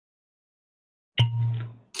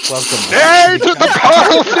Welcome. Hey, to the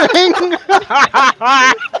bottle thing!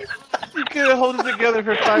 You couldn't hold it together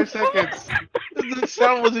for 5 seconds. The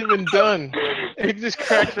sound wasn't even done. It just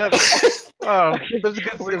cracked up. Oh, that's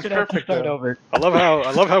good. We're That's gonna have to perfect start though. over. I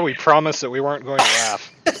love how we promised that we weren't going to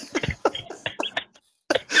laugh.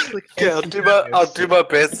 Okay, I'll do my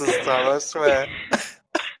best this time, I swear.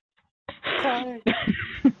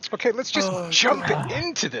 Okay, let's just Oh, jump God.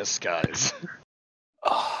 into this, guys.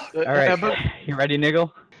 Oh, All right, But you ready,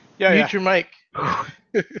 Niggle? Yeah, mute your mic.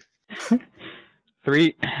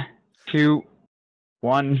 3, 2,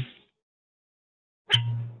 1.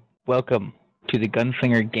 Welcome to the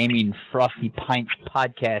Gunslinger Gaming Frosty Pints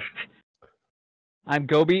podcast. I'm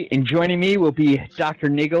Gobi, and joining me will be Dr.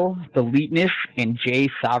 Niggle, the Leetness, and Jay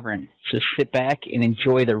Sovereign. So sit back and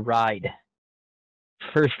enjoy the ride.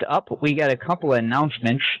 First up, we got a couple of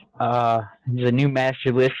announcements. There's a new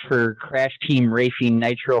master list for Crash Team Racing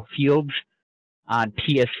Nitro Fields on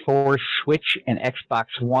PS4, Switch, and Xbox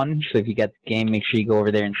One. So if you got the game, make sure you go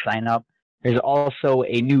over there and sign up. There's also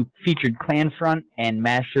a new featured clan front and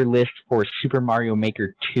master list for Super Mario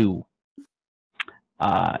Maker 2.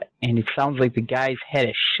 And it sounds like the guys had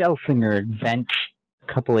a Shellfinger event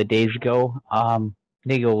a couple of days ago.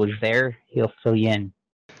 Nigel was there. He'll fill you in.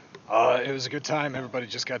 It was a good time. Everybody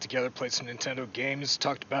just got together, played some Nintendo games,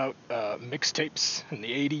 talked about mixtapes in the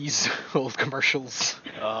 '80s, old commercials.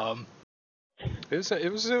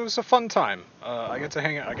 It was a fun time. I got to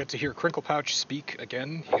hang out. I got to hear Crinkle Pouch speak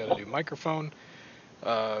again. He got a new microphone.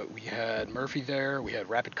 We had Murphy there. We had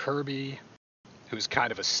Rapid Kirby, who's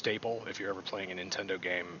kind of a staple. If you're ever playing a Nintendo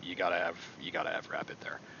game, you gotta have Rapid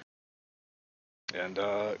there. And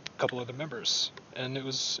a couple other members. And it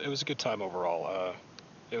was a good time overall.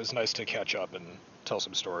 It was nice to catch up and tell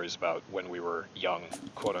some stories about when we were young,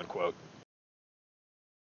 quote unquote.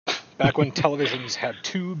 Back when televisions had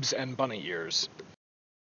tubes and bunny ears.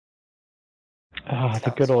 Oh,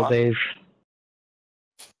 the good old days.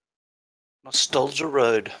 Nostalgia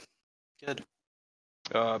Road. Good.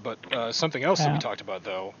 But something else that we Yeah. talked about,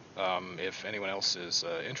 though, if anyone else is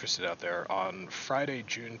interested out there, on Friday,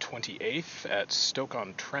 June 28th at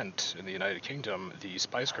Stoke-on-Trent in the United Kingdom, the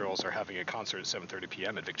Spice Girls are having a concert at 7:30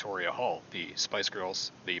 p.m. at Victoria Hall. The Spice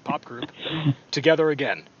Girls, the pop group, together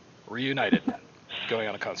again, reunited, going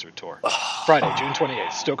on a concert tour. Friday, June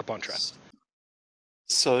 28th, Stoke-upon-Trent.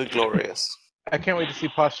 So glorious. I can't wait to see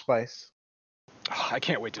Posh Spice. Oh, I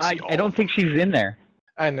can't wait to see all I don't of them. think she's in there.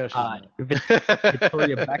 I know she's not.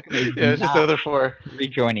 Victoria Beckham is Yeah, it's just the not other 4.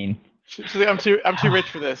 rejoining. She's like, I'm too rich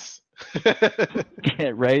for this.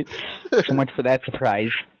 Yeah, right? So much for that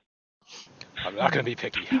surprise. I'm not going to be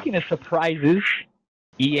picky. Speaking of surprises,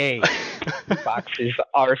 EA boxes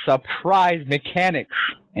are surprise mechanics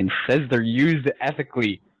and says they're used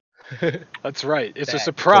ethically. That's right. It's a That's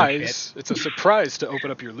surprise. bullshit. It's a surprise to open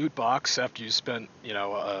up your loot box after you spent,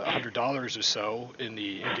 $100 or so in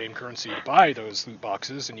the in-game currency to buy those loot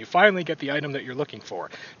boxes, and you finally get the item that you're looking for.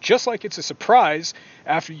 Just like it's a surprise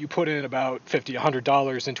after you put in about $50,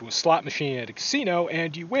 $100 into a slot machine at a casino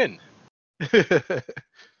and you win.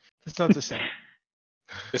 It's not the same.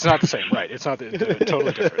 It's not the same, right? It's not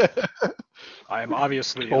totally different. I am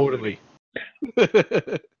obviously Totally.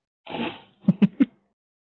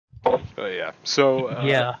 yeah. So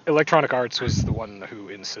Yeah. Electronic Arts was the one who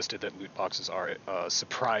insisted that loot boxes are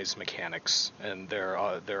surprise mechanics, and they're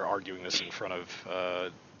arguing this in front of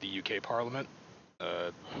the UK Parliament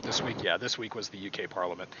this week. Yeah, this week was the UK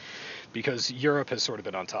Parliament, because Europe has sort of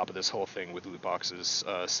been on top of this whole thing with loot boxes,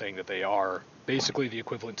 saying that they are basically the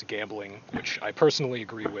equivalent to gambling, which I personally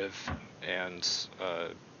agree with, and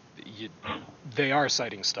they are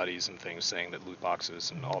citing studies and things saying that loot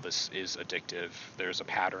boxes and all this is addictive. There's a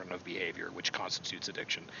pattern of behavior which constitutes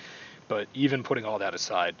addiction. But even putting all that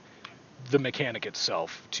aside, the mechanic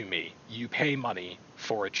itself, to me, you pay money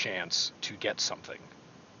for a chance to get something.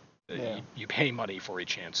 Yeah. You pay money for a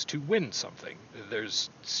chance to win something.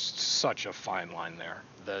 There's such a fine line there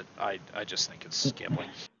that I just think it's gambling.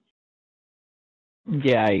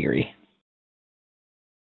 Yeah, I agree.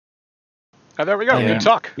 Oh, there we go. Yeah. Good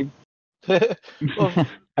talk. Well,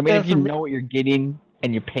 I mean, Yeah, if you for me- know what you're getting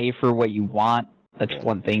and you pay for what you want, that's Yeah.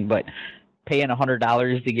 one thing. But paying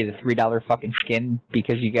 $100 to get a $3 fucking skin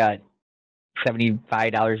because you got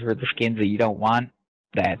 $75 worth of skins that you don't want,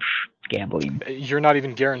 that's gambling. You're not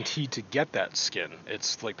even guaranteed to get that skin.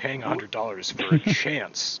 It's like paying $100 for a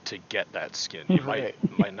chance to get that skin. You might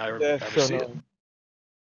never That's see it. annoying.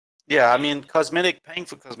 Yeah, I mean, paying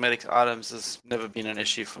for cosmetic items has never been an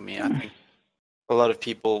issue for me. I think a lot of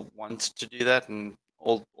people want to do that, and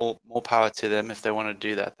all more power to them if they want to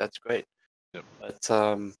do that. That's great. Yep. But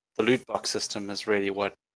the loot box system is really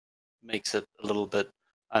what makes it a little bit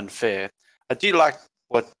unfair. I do like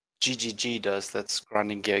what GGG does. That's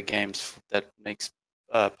Grinding Gear Games that makes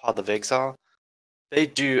Path of Exile. They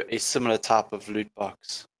do a similar type of loot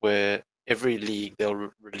box where every league they'll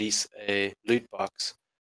release a loot box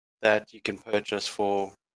that you can purchase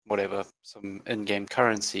for whatever, some in-game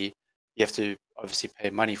currency. You have to obviously pay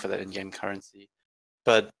money for that in-game currency.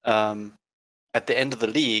 But at the end of the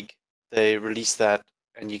league, they release that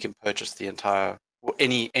and you can purchase the entire,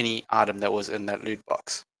 any item that was in that loot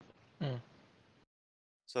box.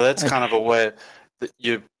 So that's kind of a way that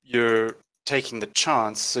you're taking the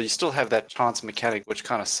chance. So you still have that chance mechanic, which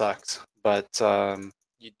kind of sucks, but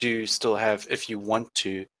you do still have, if you want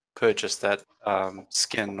to purchase that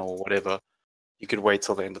skin or whatever, you could wait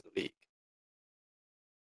till the end of the league.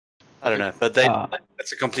 I don't know, but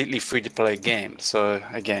it's a completely free to play game. So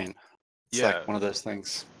again, it's like one of those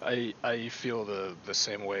things. I feel the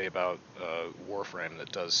same way about Warframe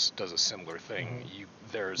that does a similar thing.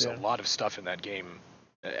 There's a lot of stuff in that game.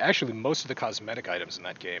 Actually, most of the cosmetic items in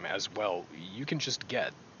that game as well, you can just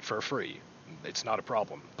get for free. It's not a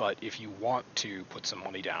problem. But if you want to put some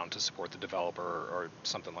money down to support the developer or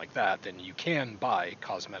something like that, then you can buy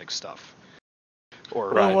cosmetic stuff.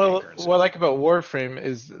 Or what I like about Warframe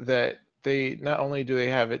is that they not only do they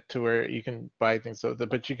have it to where you can buy things,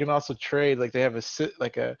 but you can also trade. Like they have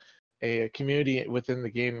a community within the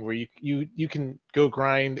game where you can go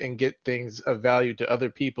grind and get things of value to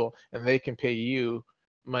other people, and they can pay you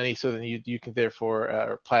money, so then you can therefore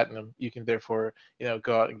or platinum, you can therefore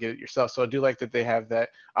go out and get it yourself. So I do like that they have that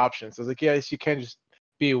option. So it's like, yes, you can just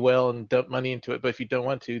be a whale and dump money into it, but if you don't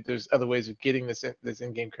want to, there's other ways of getting this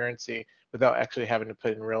in-game currency without actually having to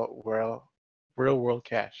put in real world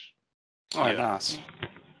cash. Oh, nice.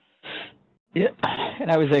 Yeah,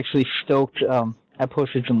 and I was actually stoked. I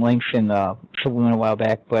posted some links in Saloon a while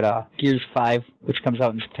back, but Gears 5, which comes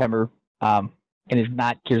out in September, and is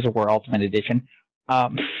not Gears of War Ultimate Edition,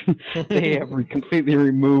 they have completely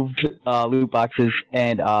removed loot boxes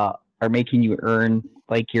and are making you earn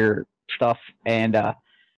like your stuff, and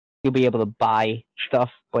you'll be able to buy stuff,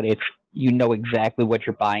 but it's exactly what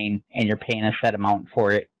you're buying, and you're paying a set amount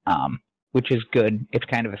for it, which is good. It's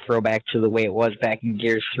kind of a throwback to the way it was back in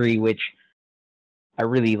Gears 3, which I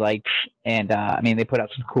really liked. And they put out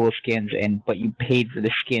some cool skins, but you paid for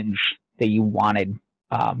the skins that you wanted.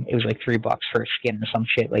 It was like $3 for a skin or some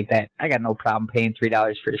shit like that. I got no problem paying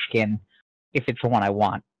 $3 for a skin if it's the one I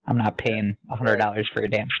want. I'm not paying $100 for a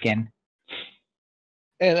damn skin.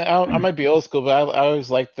 And I might be old school, but I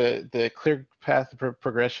always like the clear path of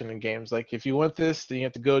progression in games. Like if you want this, then you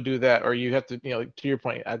have to go do that, or you have to, to your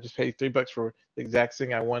point, I just paid $3 for the exact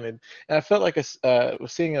thing I wanted. And I felt like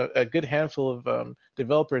was seeing a good handful of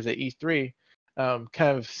developers at E3,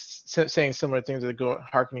 kind of saying similar things that go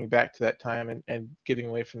harkening back to that time and getting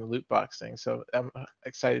away from the loot box thing. So I'm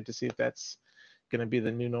excited to see if that's going to be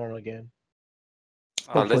the new normal again.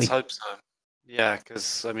 Oh, let's hope so. Yeah,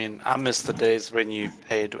 because I miss the days when you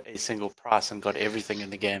paid a single price and got everything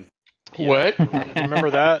in the game. What?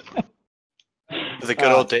 Remember that? The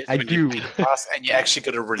good old days I when do. you paid a price and you actually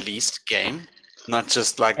got a released game, not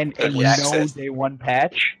just like and early access. day one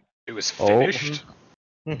patch. It was finished.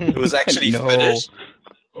 It was actually finished.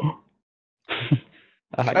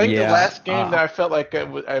 I think the last game that I felt like I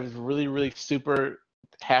was really, really super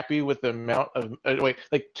happy with the amount of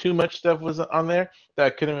too much stuff was on there that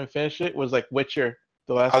I couldn't even finish it was like Witcher.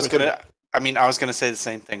 The last. I was gonna say the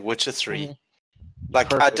same thing. Witcher 3. Mm-hmm.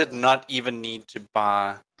 Like perfect. I did not even need to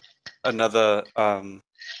buy another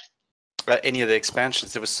any of the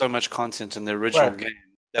expansions. There was so much content in the original game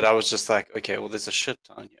that I was just like, okay, well, there's a shit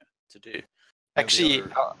ton here to do. Actually,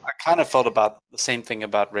 I kind of felt about the same thing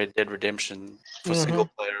about Red Dead Redemption for single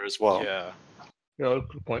player as well. Yeah,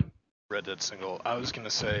 good point. Red Dead single. I was gonna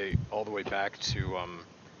say all the way back to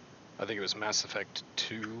I think it was Mass Effect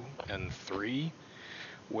 2 and 3,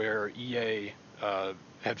 where EA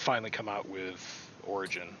had finally come out with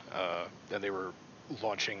Origin, and they were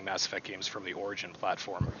launching Mass Effect games from the Origin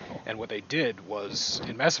platform. And what they did was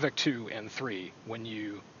in Mass Effect 2 and 3, when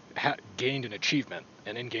you gained an achievement,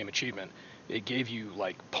 an in-game achievement, it gave you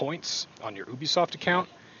like points on your Ubisoft account,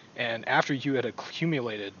 and after you had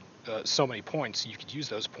accumulated so many points, you could use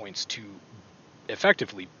those points to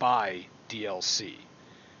effectively buy DLC.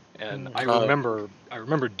 And I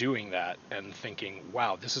remember doing that and thinking,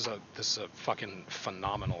 wow, this is a fucking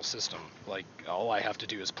phenomenal system. Like all I have to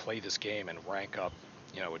do is play this game and rank up,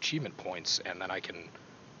 achievement points, and then I can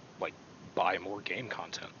like buy more game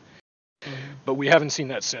content. But we haven't seen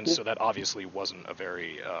that since, so that obviously wasn't a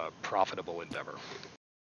very profitable endeavor.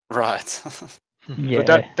 Right. But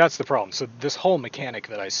Yeah. that's the problem. So this whole mechanic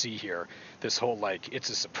that I see here, this whole like it's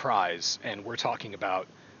a surprise, and we're talking about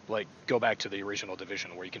like go back to the original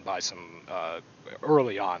Division where you can buy some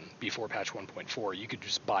early on before patch 1.4. You could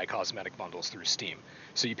just buy cosmetic bundles through Steam.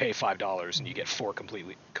 So you pay $5 and you get 4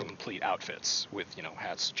 complete outfits with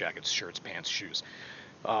hats, jackets, shirts, pants, shoes.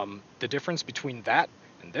 The difference between that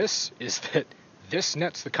and this is that this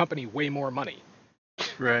nets the company way more money.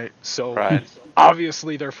 Right. So Right.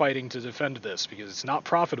 obviously they're fighting to defend this because it's not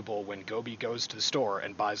profitable when Gobi goes to the store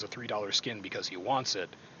and buys a $3 skin because he wants it,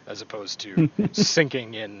 as opposed to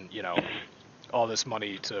sinking in, all this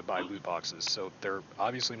money to buy loot boxes. So they're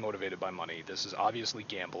obviously motivated by money. This is obviously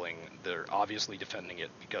gambling. They're obviously defending it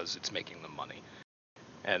because it's making them money.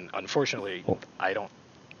 And unfortunately, I don't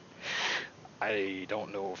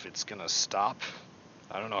know if it's gonna stop.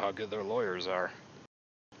 I don't know how good their lawyers are.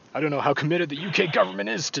 I don't know how committed the UK government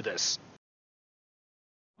is to this.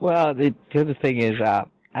 Well, the other thing is, I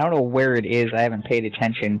don't know where it is. I haven't paid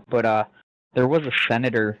attention, but there was a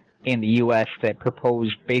senator in the U.S. that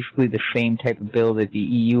proposed basically the same type of bill that the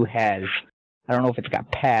EU has. I don't know if it's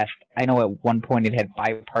got passed. I know at one point it had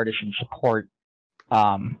bipartisan support.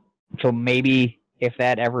 So maybe if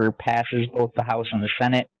that ever passes both the House and the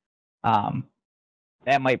Senate,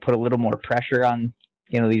 that might put a little more pressure on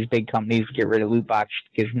these big companies to get rid of loot boxes,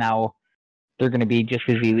 because now they're going to be just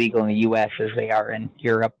as illegal in the U.S. as they are in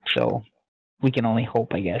Europe. So we can only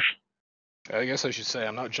hope, I guess. I guess I should say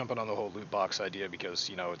I'm not jumping on the whole loot box idea because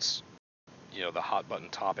it's the hot button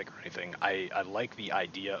topic or anything. I like the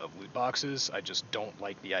idea of loot boxes. I just don't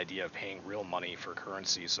like the idea of paying real money for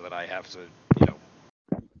currency so that I have to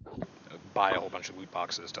buy a whole bunch of loot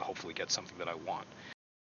boxes to hopefully get something that I want.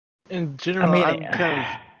 In general, I'm kind of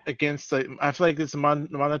against, like, I feel like it's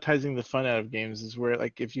monetizing the fun out of games is where,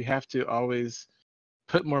 like, if you have to always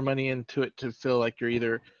put more money into it to feel like you're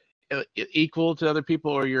either equal to other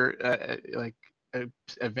people or you're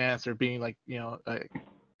advanced or being like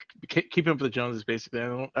keeping up with the Joneses, basically.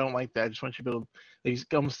 I don't like that. I just want you to be able to,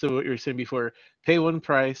 like, almost to what you were saying before, pay one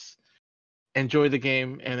price, enjoy the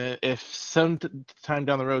game, and if some time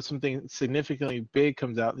down the road something significantly big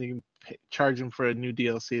comes out, you can charge them for a new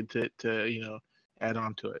DLC to add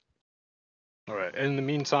on to it. All right. In the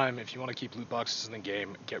meantime, if you want to keep loot boxes in the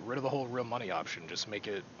game, get rid of the whole real money option. Just make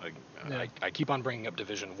it like I keep on bringing up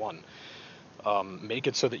Division 1. Make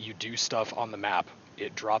it so that you do stuff on the map,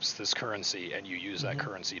 it drops this currency, and you use that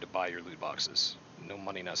currency to buy your loot boxes. No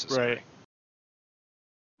money necessary. Right.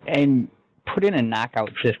 And put in a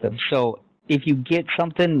knockout system. So if you get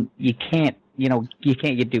something, you can't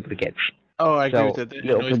get duplicates. Oh, I agree with that. That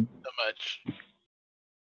annoys me so much.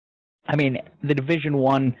 I mean, the Division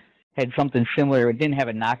 1 had something similar. It didn't have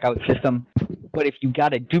a knockout system, but if you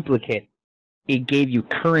got a duplicate, it gave you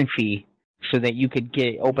currency so that you could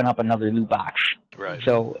open up another loot box. Right.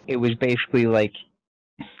 So it was basically like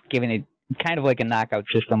giving it kind of like a knockout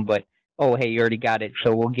system, but oh, hey, you already got it,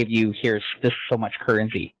 so we'll give you here's this so much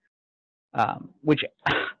currency. Which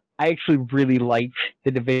I actually really liked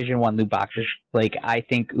the Division 1 loot boxes. Like, I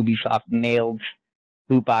think Ubisoft nailed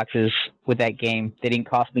loot boxes with that game. They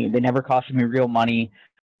never costed me real money.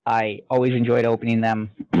 I always enjoyed opening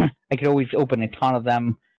them. I could always open a ton of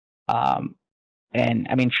them. And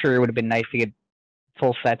I mean, sure, it would have been nice to get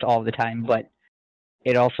full sets all the time, but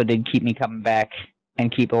it also did keep me coming back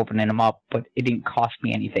and keep opening them up, but it didn't cost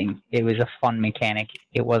me anything. It was a fun mechanic.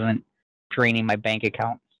 It wasn't draining my bank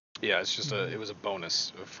account. Yeah, it's just it was a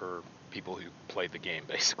bonus for people who played the game,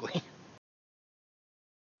 basically.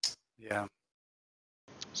 Yeah.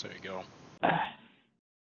 So there you go.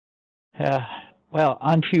 Well,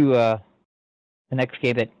 on to the next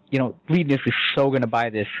game that, Leadness is so going to buy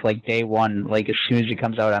this, like, day one, like, as soon as it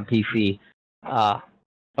comes out on PC.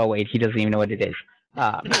 Oh, wait, he doesn't even know what it is.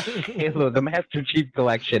 Halo, the Master Chief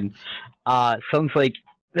Collection. Sounds like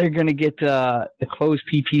they're going to get the closed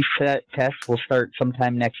PT test will start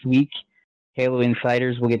sometime next week. Halo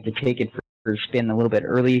Insiders will get to take it for a spin a little bit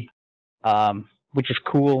early, which is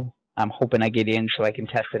cool. I'm hoping I get in so I can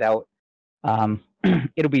test it out.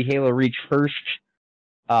 It'll be Halo Reach first,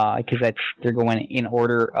 because they're going in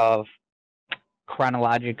order of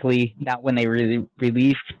chronologically, not when they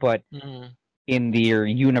released, but in their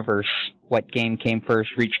universe, what game came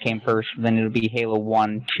first. Reach came first, then it'll be Halo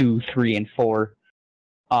 1, 2, 3, and 4.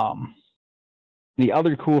 The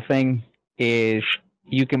other cool thing is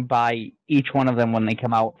you can buy each one of them when they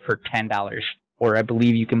come out for $10, or I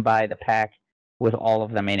believe you can buy the pack with all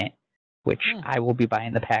of them in it, which I will be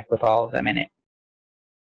buying the pack with all of them in it.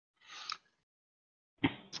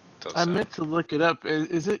 I meant to look it up.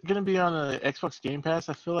 Is it going to be on the Xbox Game Pass?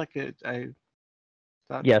 I feel like I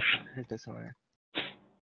thought yes. I heard that somewhere.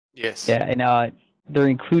 Yes. Yeah, and they're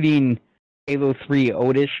including Halo 3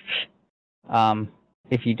 Otis.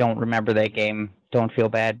 If you don't remember that game, don't feel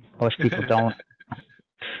bad. Most people don't.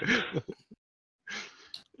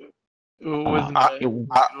 Wasn't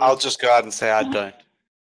I'll just go out and say I don't.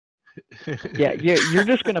 Yeah, you're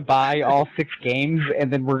just gonna buy all 6 games,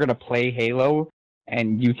 and then we're gonna play Halo,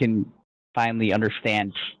 and you can finally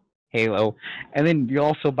understand Halo. And then you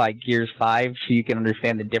also buy Gears 5, so you can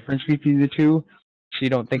understand the difference between the two, so you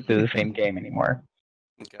don't think they're the same game anymore.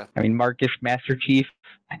 Okay. I mean, Marcus, Master Chief,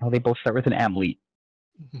 I know they both start with an M. Lee.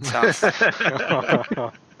 Sounds.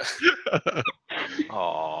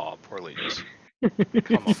 Aw, poor Legius.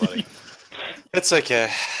 Come on, buddy. It's okay.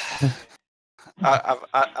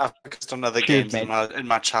 I've focused on other Cheers, games in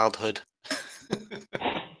my childhood.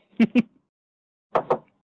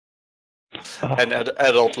 And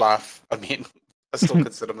adult life. I mean, I still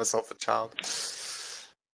consider myself a child.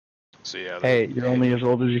 So yeah. Hey, you're only as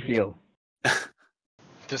old as you feel.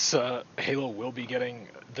 This Halo will be getting.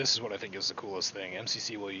 This is what I think is the coolest thing.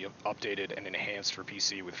 MCC will be updated and enhanced for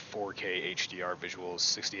PC with 4K HDR visuals,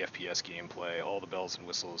 60 FPS gameplay, all the bells and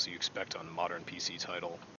whistles you expect on a modern PC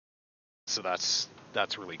title. So that's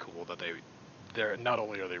really cool that they're not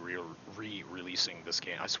only are they re-releasing this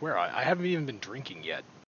game. I swear I haven't even been drinking yet.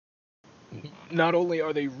 Not only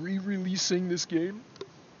are they re-releasing this game,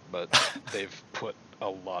 but they've put a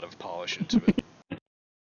lot of polish into it.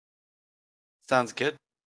 Sounds good.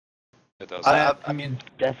 It does. I mean,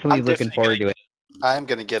 Definitely I'm looking forward to it. I am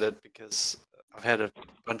going to get it because I've had a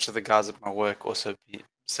bunch of the guys at my work also be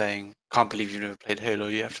saying, "Can't believe you've never played Halo.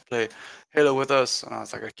 You have to play Halo with us." And I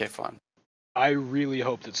was like, "Okay, fine." I really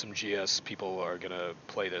hope that some GS people are gonna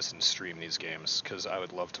play this and stream these games, because I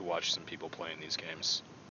would love to watch some people playing these games.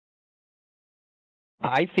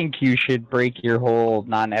 I think you should break your whole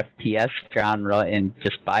non-FPS genre and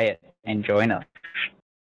just buy it and join us.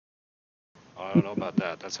 I don't know about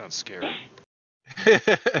that. That sounds scary.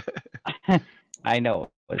 I know,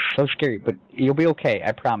 it's so scary, but you'll be okay,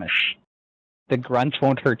 I promise. The grunts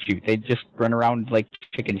won't hurt you. They just run around like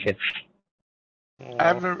chicken shits. I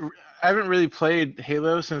haven't really played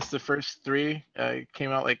Halo since the first 3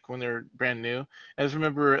 came out, like when they were brand new. I just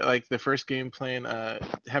remember like the first game playing,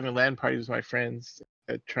 having LAN parties with my friends,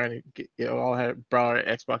 trying to get, all had brought our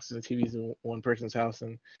Xboxes and TVs in one person's house,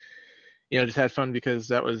 and just had fun because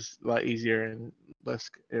that was a lot easier and less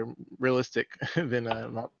realistic than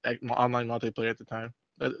online multiplayer at the time.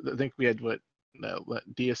 I think we had what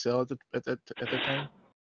DSL at the time.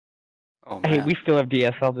 Oh Hey, man. we still have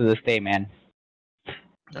DSL to this day, man.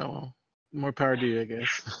 Oh, well, more power to you, I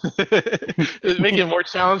guess. Does it make it more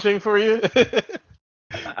challenging for you?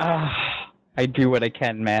 I do what I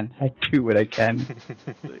can, man. I do what I can.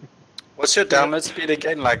 What's your download speed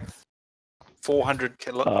again? Like 400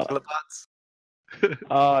 kilobytes?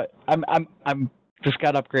 I'm just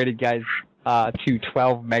got upgraded, guys, to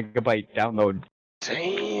 12 megabyte download.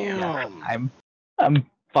 Damn. I'm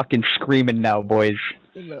fucking screaming now, boys.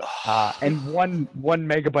 No. And one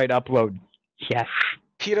megabyte upload. Yes.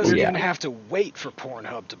 He doesn't Yeah. even have to wait for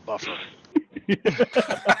Pornhub to buffer.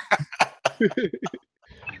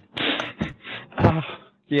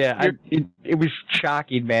 Yeah, it was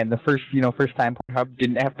shocking, man. The first time Pornhub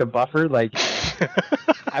didn't have to buffer, like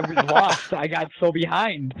I was lost. I got so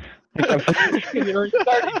behind. Like, I was it already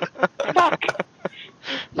started. Fuck.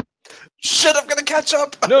 Shit, I'm gonna catch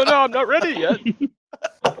up. No, I'm not ready yet.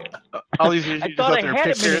 All these years I you thought just I there had a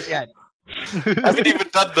pictures. minute yet. I haven't even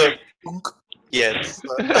done the yet. So.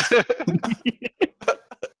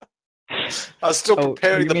 I was still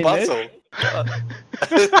preparing you the mean puzzle.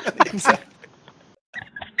 Exactly.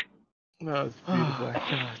 No, it's beautiful. Oh, God.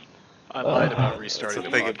 I lied about restarting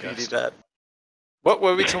It's the a thing of beauty, podcast. that. What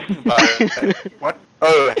were we talking about? What?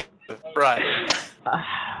 Oh, right.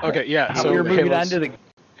 Okay, yeah. So So we were moving on Halo's, to the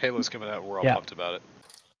Halo's coming out. We're all Yeah. pumped about it.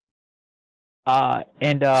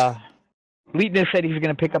 and Leetness said he's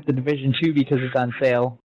gonna pick up the Division 2 because it's on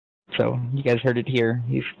sale. So you guys heard it here.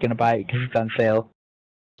 He's gonna buy it because it's on sale.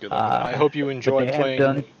 Good luck with that. I hope you enjoy they have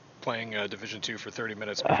done- playing Division 2 for 30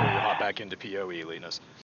 minutes before you hop back into PoE, Linus.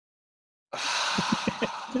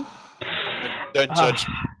 Don't judge.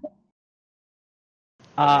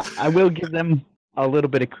 I will give them a little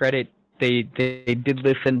bit of credit. They did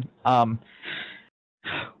listen.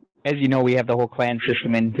 As you know, we have the whole clan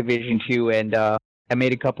system in Division 2, and I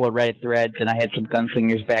made a couple of Reddit threads, and I had some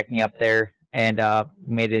gunslingers back me up there, and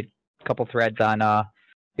made a couple threads on the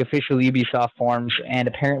official Ubisoft forums, and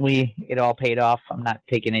apparently it all paid off. I'm not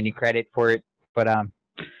taking any credit for it, but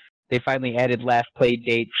they finally added last play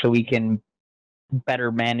date so we can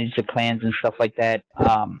better manage the clans and stuff like that.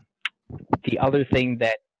 The other thing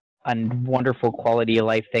that a wonderful quality of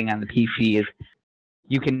life thing on the PC is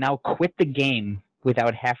you can now quit the game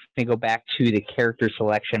without having to go back to the character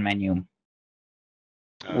selection menu,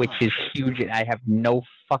 which is huge. And I have no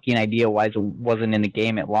fucking idea why it wasn't in the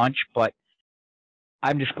game at launch, but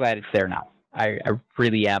I'm just glad it's there now. I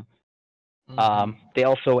really am. They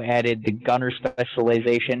also added the gunner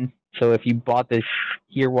specialization. So if you bought this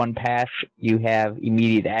year one pass, you have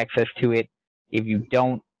immediate access to it. If you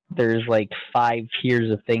don't, there's like 5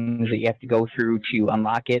 tiers of things that you have to go through to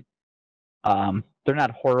unlock it. They're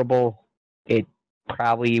not horrible. It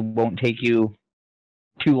probably won't take you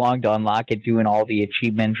too long to unlock it, doing all the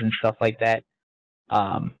achievements and stuff like that.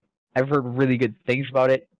 I've heard really good things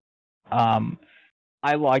about it.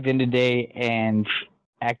 I logged in today and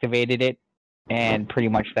activated it, and pretty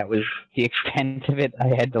much that was the extent of it. I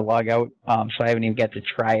had to log out, so I haven't even got to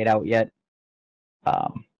try it out yet.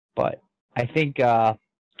 But I think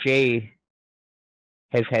Jay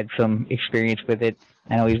has had some experience with it.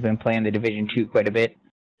 I know he's been playing the Division 2 quite a bit.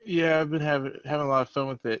 Yeah, I've been having a lot of fun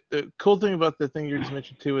with it. The cool thing about the thing you just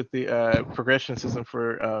mentioned too, with the progression system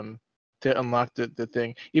for to unlock the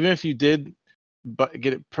thing, even if you did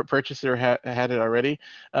get it purchased or had it already,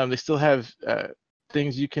 they still have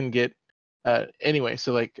things you can get anyway.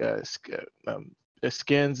 So like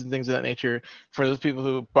skins and things of that nature for those people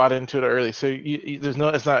who bought into it early. So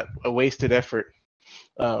it's not a wasted effort.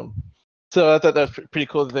 So I thought that was pretty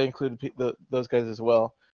cool that they included those guys as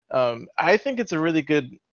well. I think it's a really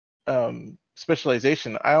good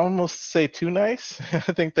specialization. I almost say too nice. I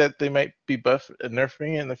think that they might be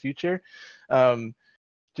nerfing it in the future,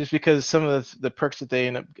 just because some of the perks that they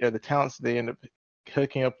end up, the talents that they end up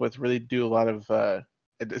hooking up with, really do a lot of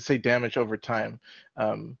say damage over time.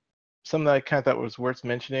 Something that I kind of thought was worth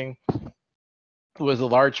mentioning was a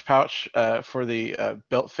large pouch for the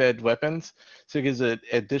belt-fed weapons, so it gives an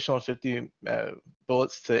additional 50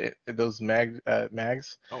 bullets to those mags.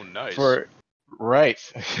 Oh, nice. Right.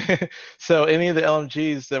 So any of the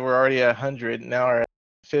LMGs that were already at 100 now are at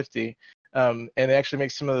 50, and it actually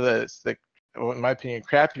makes some of the in my opinion,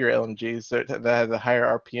 crappier LMGs that have a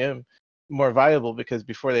higher RPM more viable, because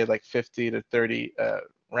before they had like 50 to 30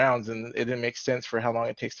 rounds, and it didn't make sense for how long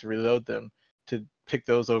it takes to reload them, to pick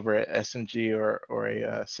those over at SMG or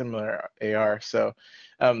a similar AR. So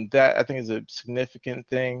that I think is a significant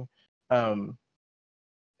thing.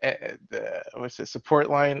 What's the support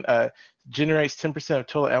line generates 10% of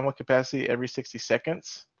total ammo capacity every 60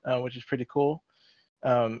 seconds, which is pretty cool.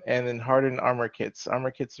 And then hardened armor kits.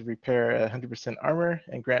 Armor kits repair 100% armor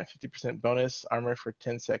and grant 50% bonus armor for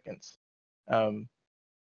 10 seconds. So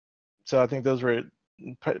I think those were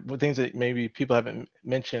things that maybe people haven't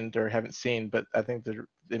mentioned or haven't seen, but I think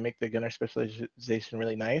they make the gunner specialization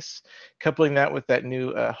really nice. Coupling that with that new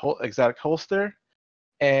exotic holster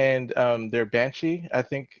and their Banshee, I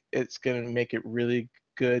think it's going to make it really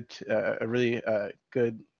good, a really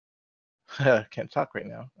good. Can't talk right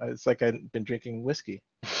now. It's like I've been drinking whiskey.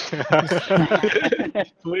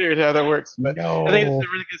 It's weird how that works, but No. I think it's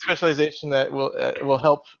a really good specialization that will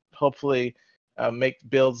help hopefully make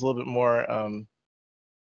builds a little bit more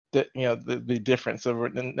the difference. So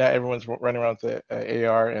not everyone's running around with the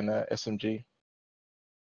AR and SMG.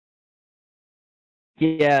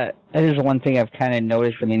 Yeah, that is one thing I've kind of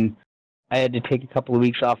noticed. I mean, I had to take a couple of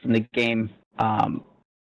weeks off from the game,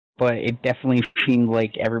 but it definitely seemed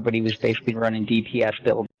like everybody was basically running DPS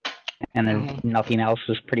build, and then nothing else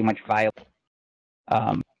was pretty much viable,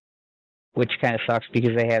 which kind of sucks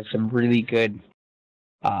because they have some really good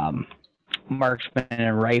marksmen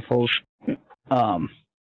and rifles,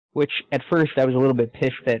 which at first I was a little bit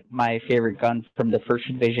pissed that my favorite gun from the first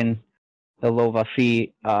division, the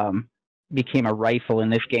Lovacy, became a rifle in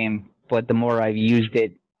this game, but the more I've used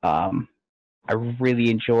it, I really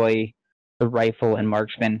enjoy the rifle and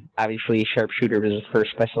marksman. Obviously, sharpshooter was the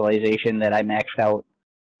first specialization that I maxed out.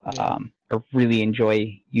 I really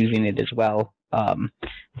enjoy using it as well.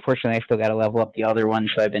 Unfortunately, I still got to level up the other one,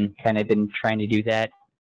 so I've been trying to do that.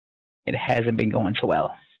 It hasn't been going so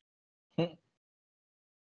well.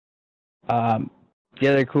 The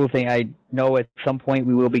other cool thing, I know at some point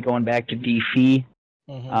we will be going back to DC,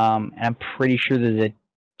 and I'm pretty sure there's a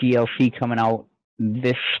DLC coming out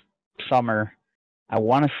this summer. I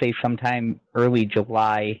want to say sometime early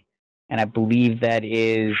July, and I believe that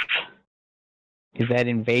is that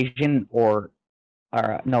Invasion or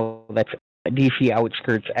no, that's DC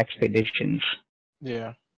Outskirts Expeditions.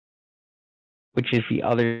 Yeah. Which is the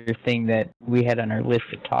other thing that we had on our list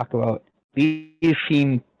to talk about. These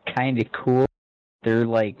seem kind of cool. They're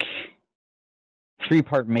like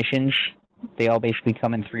 3-part missions. They all basically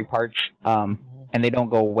come in 3 parts, and they don't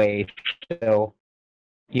go away. So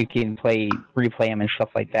you can replay them and stuff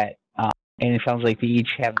like that. And it sounds like they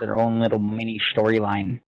each have their own little mini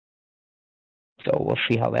storyline. So we'll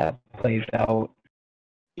see how that plays out.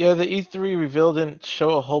 Yeah, the E3 reveal didn't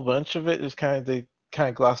show a whole bunch of it. It was they kind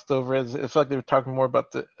of glossed over it. It felt like they were talking more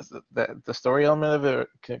about the story element of it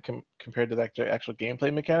compared to the actual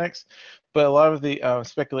gameplay mechanics. But a lot of the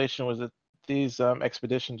speculation was that these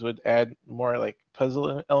expeditions would add more like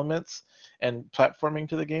puzzle elements and platforming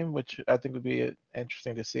to the game, which I think would be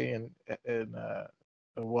interesting to see in a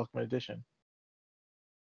welcome addition.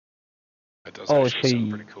 It does actually sound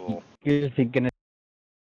pretty cool. You're gonna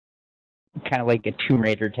kind of like a Tomb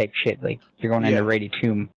Raider type shit, like you're going into Raiding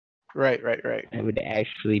Tomb. Right. It would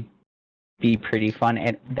actually be pretty fun,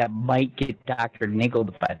 and that might get Dr.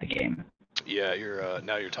 Niggled by the game. Yeah,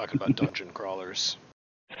 now you're talking about dungeon crawlers.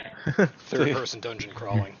 Third-person dungeon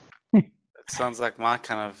crawling. That sounds like my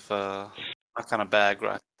kind of bag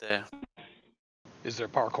right there. Is there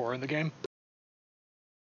parkour in the game?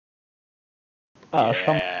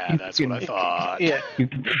 That's what I thought. Yeah,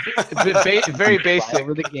 it's very basic.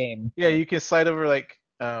 Over the game. Yeah, you can slide over like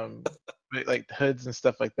hoods and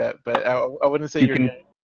stuff like that. But I wouldn't say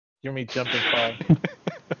you're me jumping far.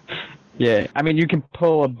 Yeah, I mean you can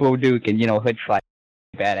pull a Bouduc and hood slide.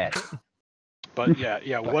 Badass. But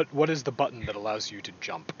yeah. What is the button that allows you to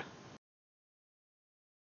jump?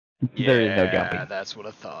 There is no jumping. Yeah, that's what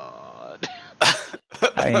I thought.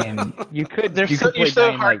 I mean, you could play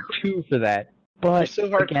Dying Light 2 for that, but you're so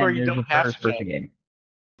hardcore again, you don't have to jump. Game.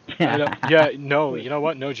 No, you know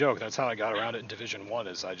what? No joke. That's how I got around it in Division 1,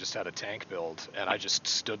 is I just had a tank build, and I just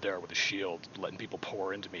stood there with a shield, letting people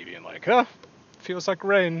pour into me, being like, feels like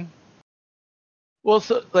rain. Well,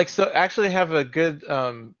 so actually have a good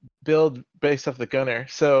build based off the gunner.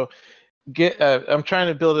 So I'm trying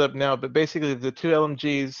to build it up now, but basically the two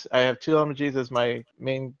LMGs, I have two LMGs as my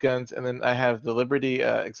main guns, and then I have the Liberty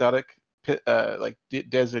exotic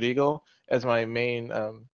Desert Eagle as my main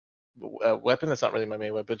weapon. That's not really my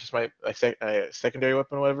main weapon, just my secondary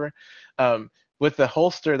weapon or whatever. With the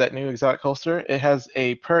holster, that new exotic holster, it has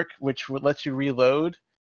a perk which would let you reload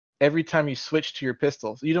every time you switch to your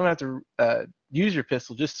pistol. So you don't have to use your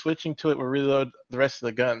pistol, just switching to it will reload the rest of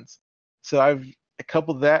the guns. So I've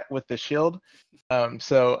coupled that with the shield.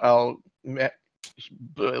 So I'll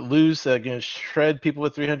shred people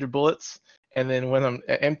with 300 bullets. And then when I'm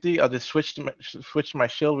empty, I'll just switch to my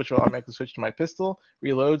shield, which will automatically switch to my pistol,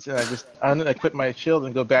 reloads, and I just unequip my shield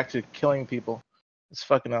and go back to killing people. It's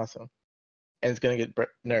fucking awesome. And it's going to get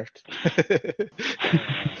nerfed.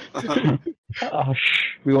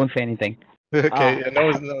 We won't say anything. Okay, no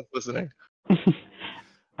one's listening.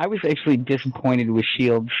 I was actually disappointed with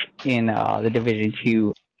shields in the Division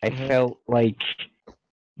 2. I felt like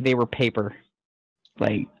they were paper.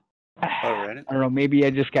 Like, I don't know, maybe I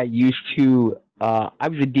just got used to... I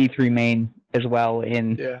was a D3 main as well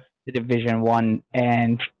in the Division 1,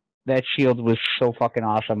 and that shield was so fucking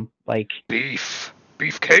awesome. Like...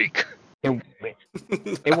 Beefcake! It was.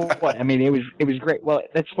 I mean, it was great. Well,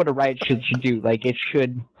 that's what a riot shield should do. Like, it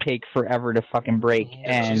should take forever to fucking break.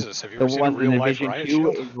 And Jesus, have you ever seen a real life riot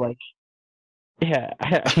shield shield? Is like, yeah,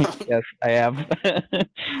 yes, I have.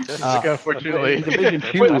 Unfortunately, Division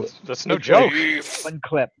 2. That's no joke.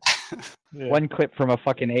 One clip from a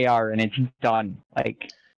fucking AR, and it's done.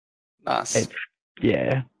 Like, nice.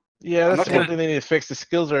 Yeah, that's one thing they need to fix. The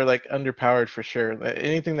skills are like underpowered for sure.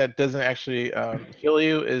 Anything that doesn't actually kill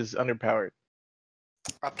you is underpowered.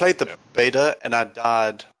 I played the beta and I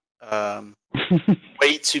died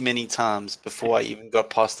way too many times before I even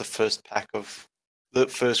got past the first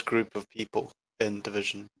group of people in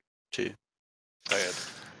Division 2.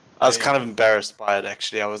 I was kind of embarrassed by it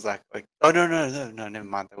actually. I was like, oh no, never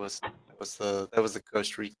mind. That was the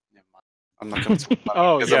Ghost Recon. Never mind. I'm not going to talk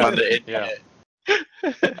about it because I'm under it. Yeah.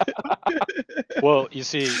 Well, you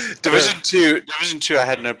see, Division 2, I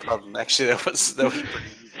had no problem. Actually, that was pretty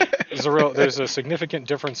easy. There's a significant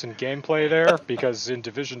difference in gameplay there, because in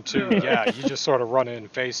Division 2, you just sort of run in,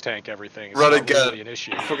 face tank everything. It's run not again. Really an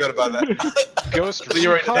issue. I forgot about that. Ghost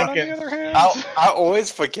Recon, on the other hand, I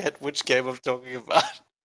always forget which game I'm talking about.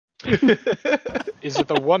 Is it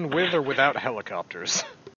the one with or without helicopters?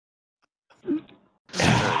 There you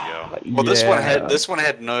go. Well, this one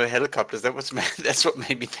had no helicopters. That's what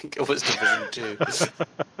made me think it was Division 2.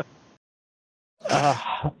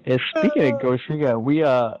 Speaking of Ghost Recon, we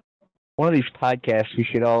one of these podcasts we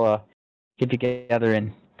should all get together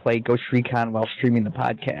and play Ghost Recon while streaming the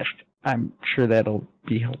podcast. I'm sure that'll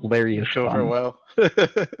be hilarious. Over well.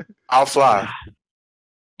 I'll fly.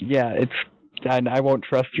 Yeah, I won't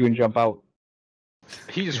trust you and jump out.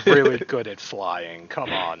 He's really good at flying.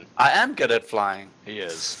 Come on. I am good at flying. He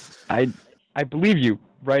is. I believe you.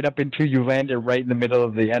 right up into you, landed right in the middle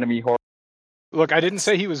of the enemy horde. Look, I didn't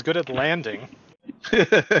say he was good at landing. No,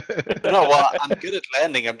 well, I'm good at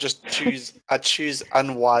landing. I choose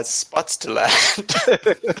unwise spots to land.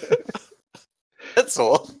 That's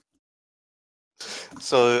all.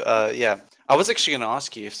 So yeah, I was actually going to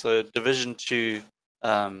ask you. So Division 2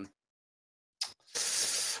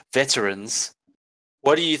 veterans,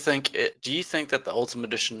 what do you think? Do you think that the Ultimate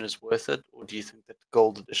Edition is worth it, or do you think that the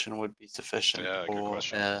Gold Edition would be sufficient Yeah, good for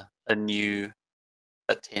question. a new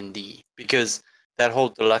attendee? Because that whole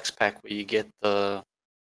deluxe pack where you get the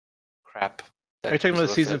crap. Are you talking about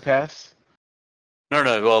the season pass? No.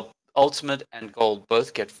 Well, Ultimate and Gold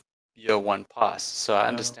both get year 1 pass, so I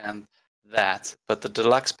understand that. But the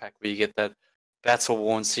deluxe pack where you get that Battle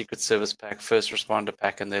Worn Secret Service pack, First Responder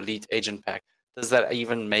pack, and the Elite Agent pack, does that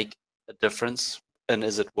even make a difference? And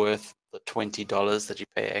is it worth the $20 that you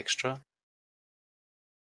pay extra?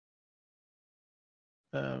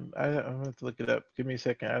 I'm going to have to look it up. Give me a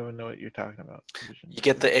second. I don't know what you're talking about. You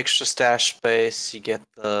get the extra stash space, you get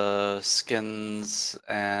the skins,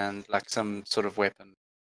 and like some sort of weapon.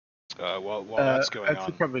 While that's going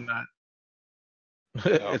on. Probably not.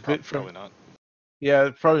 No, probably not.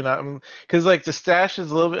 Yeah, probably not. Because like the stash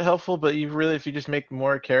is a little bit helpful, but if you just make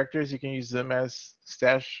more characters, you can use them as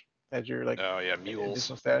stash as your like. Oh yeah, mules.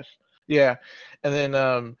 Additional stash. Yeah, and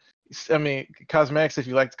then cosmetics. If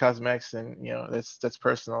you like the cosmetics, then that's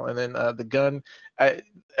personal. And then the gun.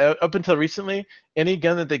 Up until recently, any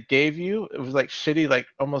gun that they gave you, it was like shitty, like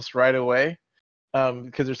almost right away.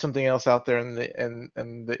 Because there's something else out there in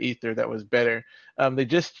the ether that was better. They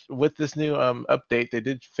just, with this new update, they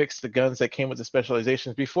did fix the guns that came with the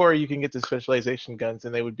specializations. Before, you can get the specialization guns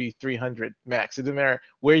and they would be 300 max. It didn't matter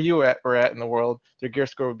where you were at in the world, their gear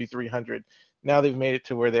score would be 300. Now they've made it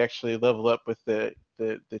to where they actually level up with the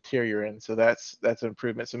tier you're in. So that's an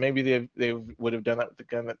improvement. So maybe they would have done that with the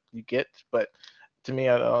gun that you get, but to me,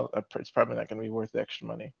 it's probably not going to be worth the extra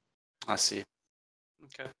money. I see.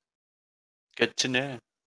 Okay. Good to know.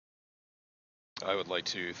 I would like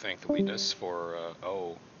to thank the Weakness for.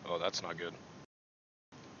 Oh, that's not good.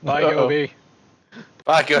 Bye, Gobi.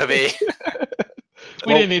 Bye, Gobi.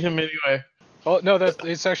 We didn't need him anyway. Oh no,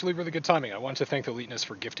 it's actually really good timing. I want to thank the Leetness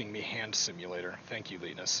for gifting me Hand Simulator. Thank you,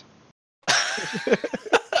 Leetness.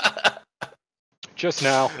 Just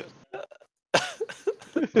now.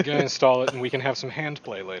 We can install it and we can have some hand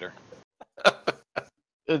play later.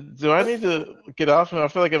 Do I need to get off now? I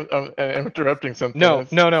feel like I'm interrupting something. No,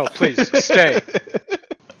 please stay.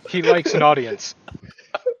 He likes an audience.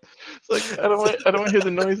 It's like I don't want to hear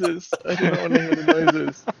the noises. I do not want to hear the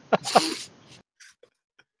noises.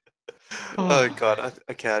 Oh god.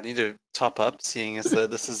 Okay, I need to top up, seeing as though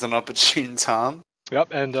this is an opportune time. Yep,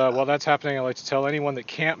 and while that's happening, I'd like to tell anyone that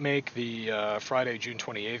can't make the Friday, June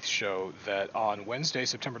 28th show that on Wednesday,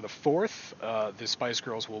 September the 4th, the Spice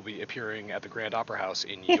Girls will be appearing at the Grand Opera House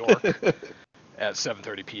in York at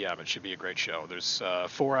 7:30 p.m. It should be a great show. There's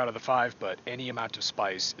 4 out of the 5, but any amount of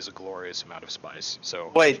spice is a glorious amount of spice.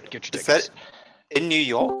 So wait, get your tickets. Is that in New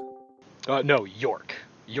York? No, York.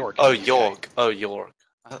 York. Oh, York. Oh, York.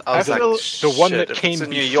 I was like, the one that came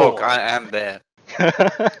in New before. York, I am there.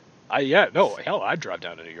 Hell, I'd drive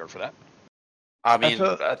down to New York for that. I mean,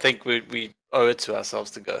 I think we owe it to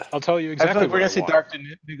ourselves to go. I'll tell you exactly. I feel like we're gonna see Dr.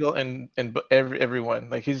 Nigel and everyone.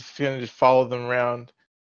 Like he's gonna just follow them around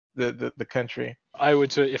the country. I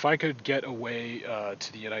would say if I could get away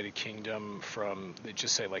to the United Kingdom from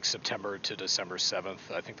just say like September to December 7th.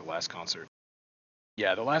 I think the last concert.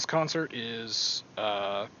 Yeah, the last concert is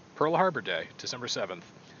Pearl Harbor Day, December 7th.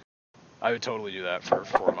 I would totally do that for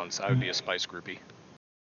 4 months. I would be a Spice groupie.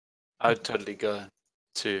 I would totally go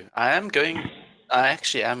too. I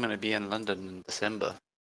actually am going to be in London in December.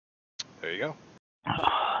 There you go.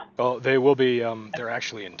 Well, they will be. They're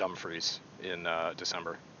actually in Dumfries in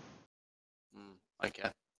December. Okay.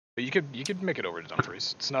 But you could make it over to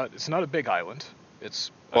Dumfries. It's not a big island.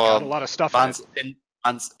 It's got a lot of stuff in it.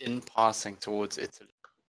 Mine's in passing towards Italy.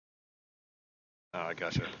 Oh, I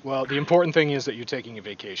gotcha. Well, the important thing is that you're taking a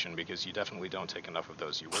vacation because you definitely don't take enough of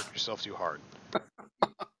those. You work yourself too hard.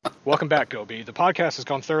 Welcome back, Gobi. The podcast has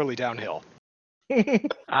gone thoroughly downhill.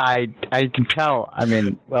 I can tell. I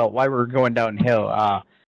mean, well, why we're going downhill.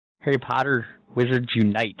 Harry Potter Wizards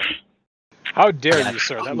Unite. How dare you,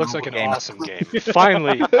 sir? That looks like an awesome game.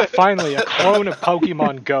 Finally, a clone of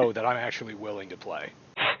Pokemon Go that I'm actually willing to play.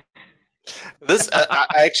 This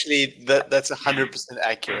actually, that's 100%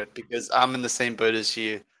 accurate because I'm in the same boat as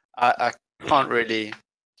you. I can't really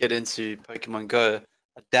get into Pokemon Go.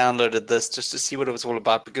 I downloaded this just to see what it was all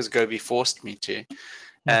about because Gobi forced me to,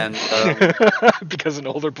 and because an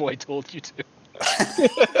older boy told you to.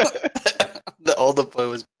 The older boy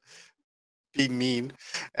was being mean,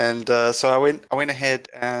 and so I went ahead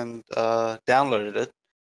and downloaded it.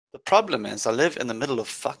 The problem is I live in the middle of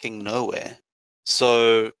fucking nowhere,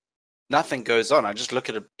 so nothing goes on. I just look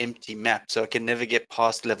at an empty map, so I can never get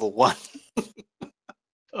past level 1.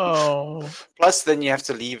 Oh, Plus, then you have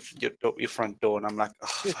to leave your front door, and I'm like, oh,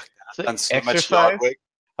 fuck, it's I've like done so much yard exercise. work.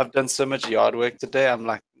 I've done so much yard work today. I'm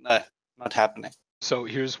like, no, not happening. So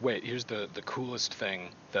here's the coolest thing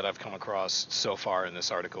that I've come across so far in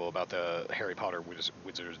this article about the Harry Potter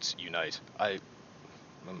Wizards Unite. I'm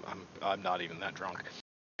not even that drunk.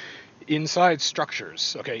 Inside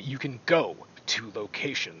structures, okay, you can go to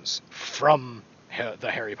locations from the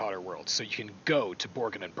Harry Potter world. So you can go to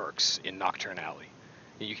Borgin and Burke's in Nocturne Alley.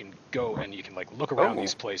 You can go and you can like look around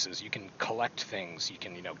these places. You can collect things. You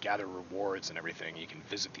can gather rewards and everything. You can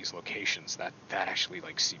visit these locations. That actually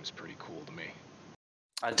like seems pretty cool to me.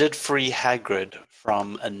 I did free Hagrid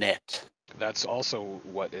from a net. That's also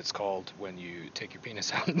what it's called when you take your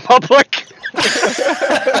penis out in public.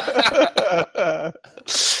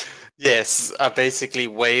 Yes, I basically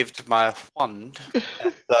waved my wand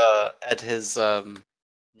at his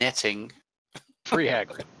netting, Free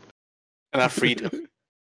Hagrid. and I freed him.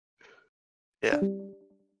 Yeah.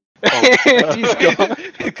 He's gone.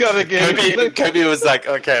 Got again. Kobe was like,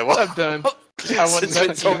 okay, well, I'm done. I want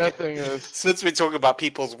nothing else. Since we talk about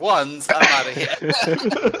people's wands, I'm out of here.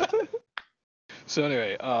 So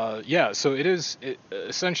anyway, yeah. So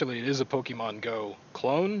essentially it is a Pokemon Go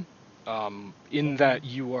clone, in that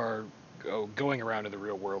you are going around in the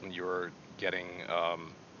real world and you are getting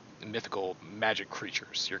mythical magic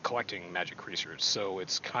creatures. You're collecting magic creatures. So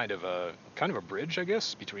it's kind of a bridge, I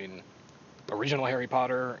guess, between original Harry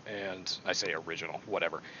Potter and I say original,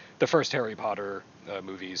 whatever, the first Harry Potter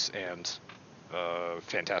movies and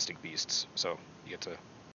Fantastic Beasts. So you get to.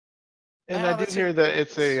 And I did hear that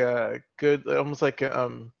it's a good, almost like a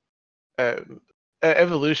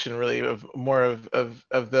evolution, really, of more of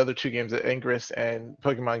the other two games, Ingress and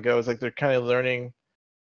Pokemon Go. It's like they're kind of learning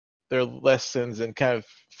their lessons and kind of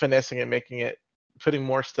finessing it, making it, putting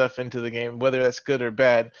more stuff into the game, whether that's good or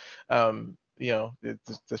bad.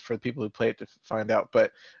 It's just for the people who play it to find out.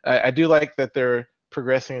 But I do like that they're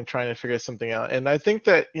progressing and trying to figure something out. And I think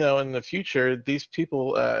that in the future, these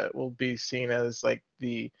people will be seen as like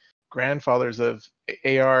the grandfathers of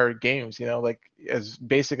AR games. Like as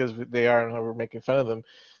basic as they are, and how we're making fun of them.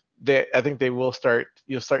 I think they will start.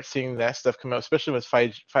 You'll start seeing that stuff come out, especially with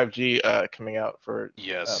 5G coming out for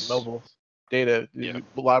mobile data. Yeah.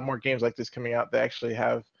 A lot more games like this coming out that actually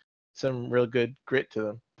have some real good grit to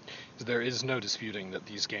them. There is no disputing that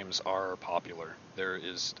these games are popular. There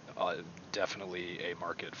is definitely a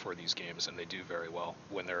market for these games, and they do very well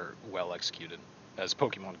when they're well executed, as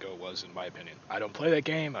Pokemon Go was, in my opinion. I don't play that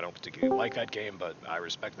game. I don't particularly like that game, but I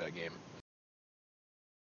respect that game.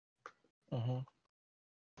 Mm-hmm.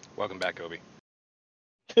 Welcome back, Kobe.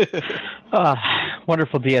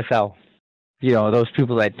 Wonderful DSL. Those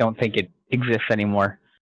people that don't think it exists anymore.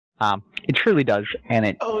 It truly does, and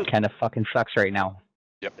it kind of fucking sucks right now.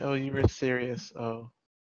 Yep. Oh, you were serious. Oh.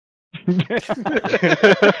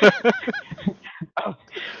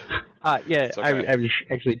 Yeah, okay. I was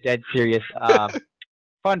actually dead serious.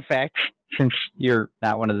 Fun fact, since you're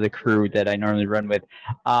not one of the crew that I normally run with,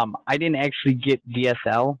 I didn't actually get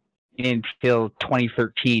DSL until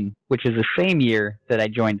 2013, which is the same year that I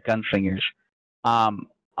joined Gunslingers.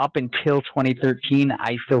 Up until 2013,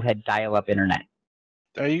 I still had dial-up internet.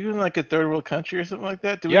 Are you in like a third world country or something like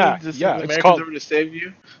that? Do we Yeah, need to send yeah, the it's Americans called- over to save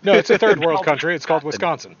you? No, it's a third world country. It's called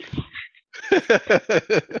Wisconsin.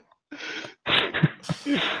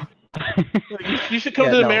 You should come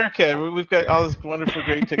Yeah, to no. America. We've got all this wonderful,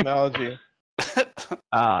 great technology.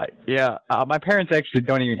 Yeah. My parents actually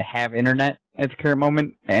don't even have internet at the current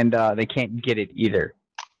moment, and they can't get it either.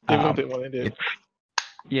 They wouldn't when they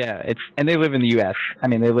did. And they live in the U.S. I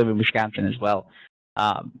mean, they live in Wisconsin as well.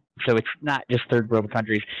 So it's not just third world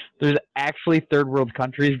countries. There's actually third world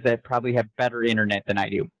countries that probably have better internet than I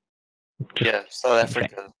do. Yeah, South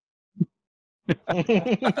Africa.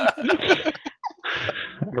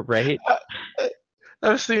 Right?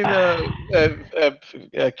 I've seen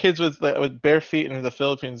kids with bare feet in the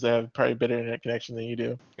Philippines that have probably better internet connection than you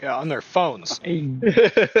do. Yeah, on their phones.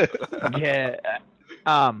 Yeah.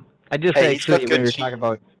 I just Hey, he's got actually, good when we were cheese. talking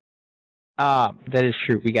about, that is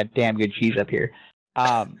true. We got damn good cheese up here.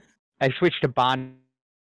 I switched to Bond.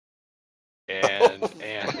 And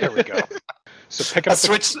there we go. So pick I up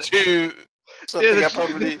switched to something I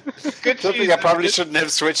probably shouldn't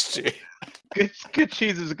have switched to. Good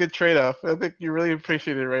cheese is a good trade-off. I think you really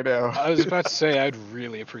appreciate it right now. I was about to say I'd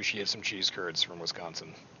really appreciate some cheese curds from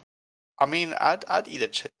Wisconsin. I mean, I'd eat a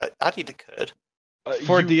curd.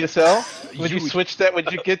 For DSL? Would you would- switch that?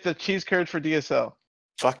 Would you get the cheese curd for DSL?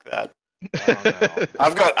 Fuck that. I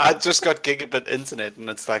don't know. I just got gigabit internet and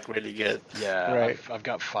it's like really good. Yeah, Right. I've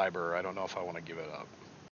got fiber. I don't know if I want to give it up.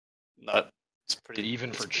 No, it's pretty. Even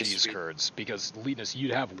it's for pretty cheese sweet. curds, because Leetness,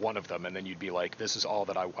 you'd have one of them, and then you'd be like, "This is all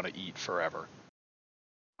that I want to eat forever."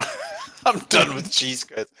 I'm done with cheese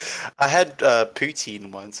curds. I had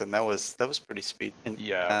poutine once, and that was pretty sweet. And,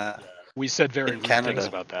 Yeah. We said very in rude Canada. things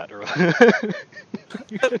about that earlier.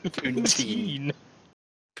 Poutine.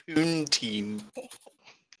 Poutine.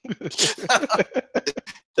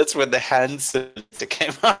 That's when the hand simulator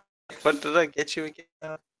came out. What did I get you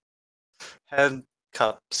again? Hand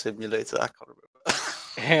cup simulator. I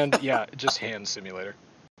can't remember. Just hand simulator.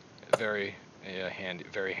 Very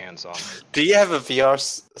hands-on. Do you have a VR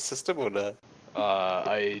system or no?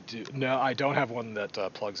 I do. No, I don't have one that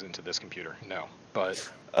plugs into this computer. No, but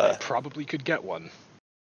I probably could get one.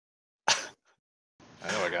 I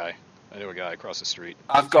know a guy across the street.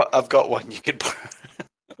 I've got one you can borrow.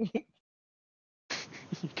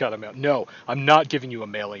 You got a mail? No, I'm not giving you a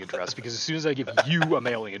mailing address, because as soon as I give you a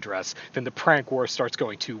mailing address, then the prank war starts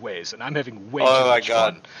going two ways, and I'm having way too much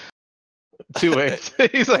fun. 2 ways.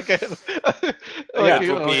 He's like, Yeah,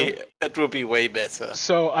 It will be way better.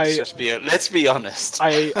 So Let's be honest.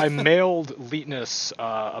 I mailed Leetness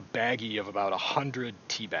a baggie of about 100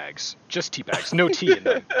 tea bags. Just tea bags. No tea in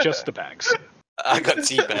them. Just the bags. I got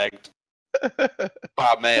teabagged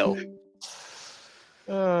by mail.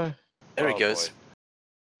 There he goes. Boy.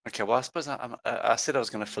 Okay, well, I suppose I said I was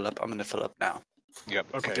going to fill up. I'm going to fill up now. Yep.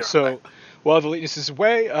 Okay. Be right So back. while the Leetness is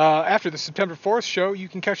away, after the September 4th show, you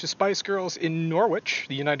can catch the Spice Girls in Norwich,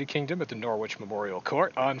 the United Kingdom, at the Norwich Memorial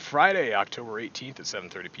Court on Friday, October 18th at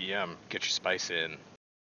 7:30 p.m. Get your spice in.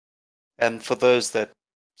 And for those that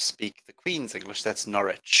speak the Queen's English, that's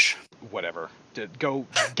Norwich. Whatever. Go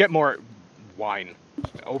get more wine.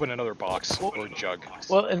 Open another box or jug.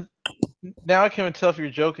 Well, and now I can't even tell if you're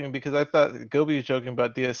joking, because I thought Gobi was joking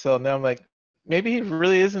about DSL. Now I'm like, maybe he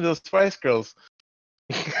really is into those Spice Girls.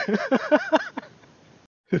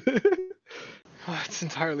 It's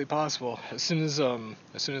entirely possible. As soon as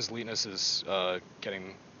Leetness is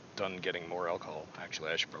getting more alcohol,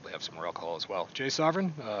 actually, I should probably have some more alcohol as well. Jay Sovereign,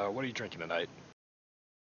 what are you drinking tonight?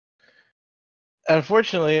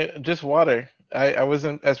 Unfortunately, just water. I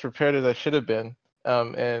wasn't as prepared as I should have been,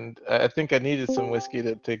 and I think I needed some whiskey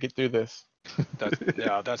to get through this.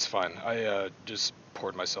 That's fine. I just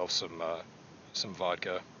poured myself some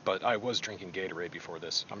vodka, but I was drinking Gatorade before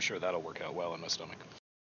this. I'm sure that'll work out well in my stomach.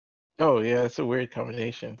 Oh yeah, it's a weird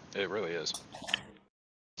combination. It really is.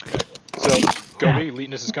 Okay. So, Gobi,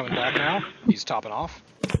 Leetness is coming back now. He's topping off.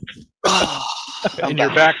 And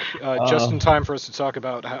you're back just in time for us to talk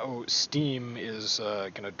about how Steam is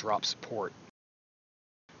going to drop support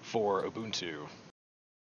for Ubuntu.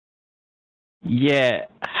 Yeah,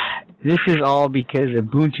 this is all because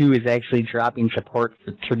Ubuntu is actually dropping support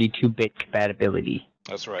for 32-bit compatibility.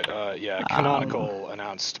 That's right. Canonical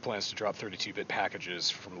announced plans to drop 32-bit packages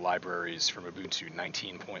from libraries from Ubuntu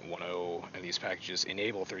 19.10, and these packages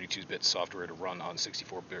enable 32-bit software to run on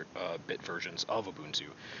 64-bit versions of Ubuntu.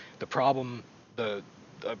 The problem, to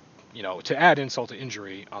add insult to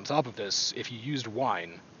injury, on top of this, if you used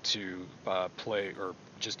Wine to play or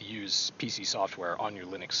just use PC software on your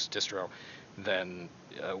Linux distro, then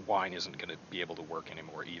Wine isn't going to be able to work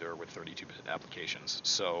anymore either with 32-bit applications.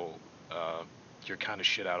 So you're kind of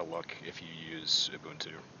shit out of luck if you use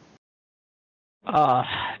Ubuntu.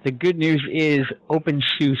 The good news is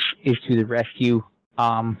OpenSUSE is to the rescue.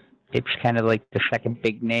 It's kind of like the second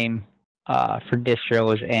big name for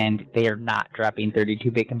distros, and they are not dropping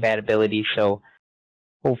 32-bit compatibility. So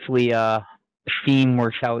hopefully Steam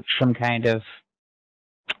works out some kind of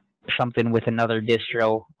something with another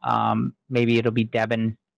distro. Maybe it'll be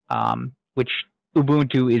Debian, which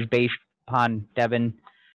Ubuntu is based upon Debian.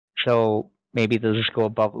 So maybe they'll just go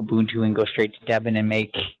above Ubuntu and go straight to Debian and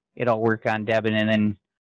make it all work on Debian, and then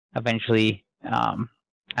eventually, I'm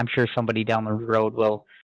sure somebody down the road will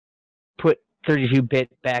put 32-bit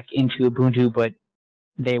back into Ubuntu, but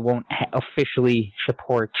they won't officially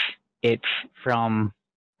support it from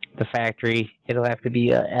the factory. It'll have to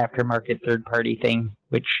be an aftermarket third-party thing,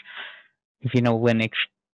 which, if you know Linux,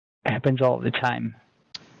 happens all the time.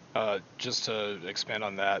 Just to expand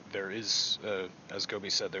on that, there is, as Gobi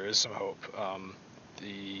said, there is some hope.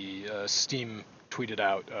 The Steam tweeted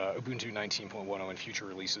out Ubuntu 19.10 and future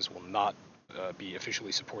releases will not be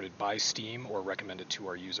officially supported by Steam or recommended to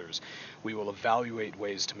our users. We will evaluate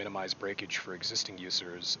ways to minimize breakage for existing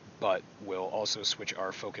users, but will also switch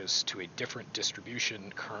our focus to a different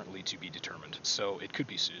distribution currently to be determined. So it could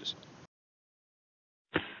be SUSE.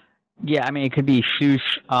 Yeah, I mean, it could be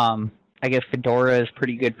SUSE. I guess Fedora is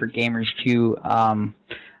pretty good for gamers too.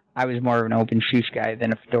 I was more of an OpenSUSE guy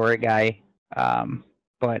than a Fedora guy.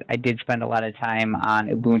 But I did spend a lot of time on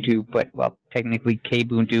Ubuntu, well, technically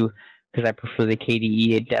Kubuntu, because I prefer the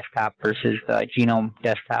KDE desktop versus the GNOME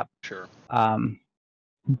desktop. Sure.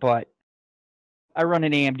 But I run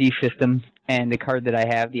an AMD system, and the card that I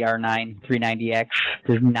have, the R9 390X,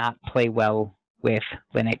 does not play well with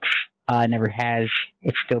Linux. Never has.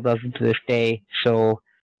 It still doesn't to this day. So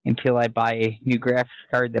until I buy a new graphics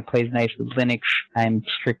card that plays nice with Linux, I'm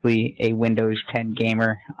strictly a Windows 10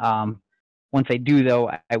 gamer. Once I do,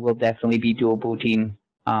 though, I will definitely be dual booting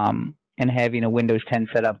and having a Windows 10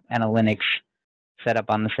 setup and a Linux setup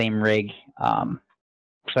on the same rig,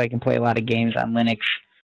 so I can play a lot of games on Linux.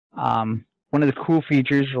 One of the cool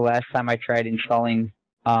features, the last time I tried installing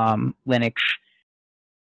Linux,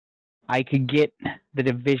 I could get the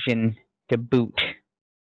Division to boot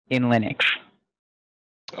in Linux.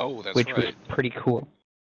 Oh, that's which right. was pretty cool.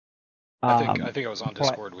 I think I was on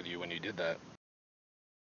Discord with you when you did that.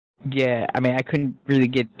 Yeah, I mean, I couldn't really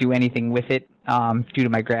do anything with it due to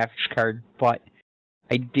my graphics card, but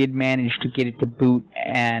I did manage to get it to boot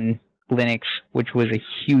and Linux, which was a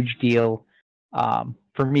huge deal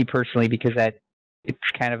for me personally, because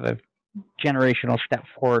it's kind of a generational step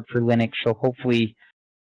forward for Linux. So hopefully,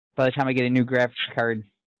 by the time I get a new graphics card,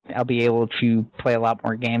 I'll be able to play a lot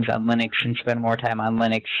more games on Linux and spend more time on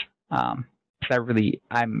Linux. Because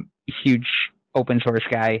I'm a huge open source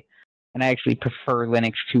guy, and I actually prefer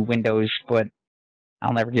Linux to Windows, but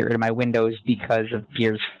I'll never get rid of my Windows because of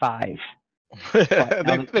Gears 5.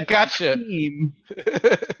 They gotcha. Steam,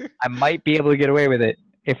 I might be able to get away with it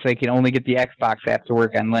if they can only get the Xbox app to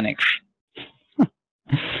work on Linux.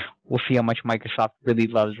 We'll see how much Microsoft really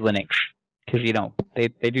loves Linux, because they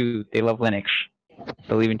love Linux.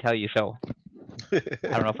 They'll even tell you so. I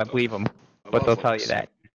don't know if I believe them, but they'll tell you that.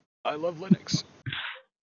 I love Linux.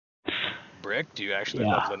 Brick, do you actually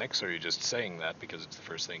love Linux, or are you just saying that because it's the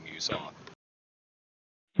first thing you saw?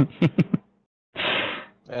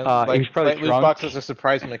 And he's probably loot boxes are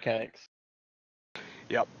surprise mechanics.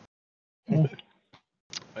 Yep.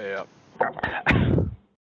 Yep.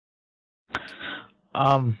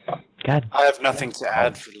 God. I have nothing to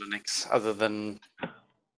add for Linux other than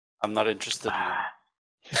I'm not interested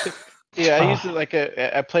in it. Yeah, I used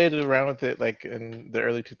it I played around with it like in the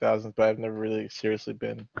early 2000s, but I've never really seriously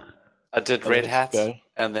been. I did Red Hat,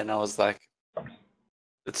 and then I was like,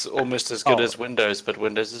 it's almost as good as Windows, but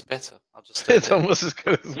Windows is better. I'll just stay It's there. almost as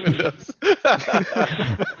good as Windows.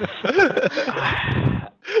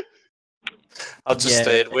 I'll just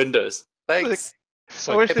stay at Windows. Thanks.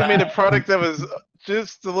 I wish they made a product that was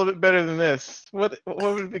just a little bit better than this. What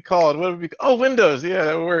would it be called? Windows. Yeah,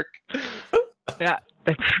 that would work. Yeah,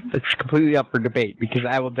 that's completely up for debate, because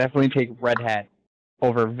I will definitely take Red Hat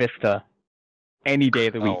over Vista any day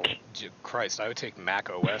of the week. Oh, Christ, I would take Mac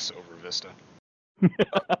OS over Vista.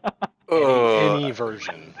 Any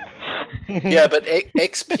version. Yeah, but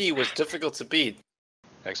XP was difficult to beat.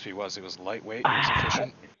 XP was. It was lightweight. It was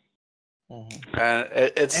efficient. And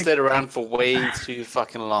it stayed around for way too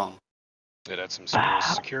fucking long. It had some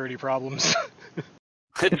serious security problems.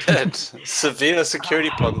 It did. Severe security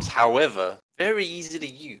problems, however, very easy to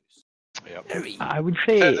use. Yep. Very. I would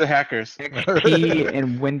say the hackers. XP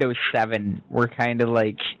and Windows 7 were kind of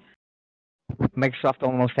like Microsoft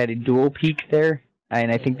almost had a dual peak there,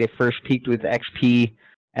 and I think they first peaked with XP,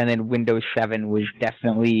 and then Windows 7 was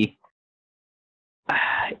definitely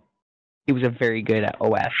it was a very good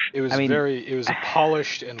OS. It was it was a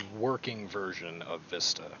polished and working version of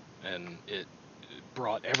Vista, and it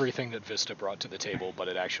brought everything that Vista brought to the table, but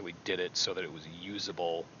it actually did it so that it was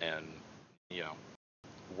usable and,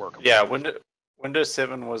 workable. Yeah, Windows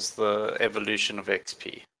 7 was the evolution of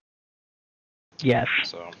XP. Yes.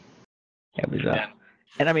 So it was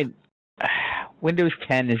and I mean, Windows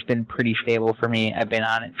 10 has been pretty stable for me. I've been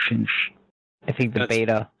on it since I think the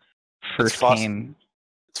beta first came.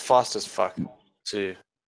 It's fast as fuck too.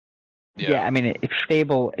 Yeah, I mean, it's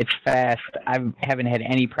stable, it's fast. I haven't had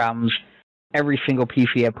any problems. Every single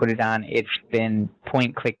PC I put it on, it's been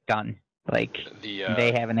point click done. Like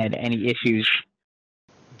they haven't had any issues.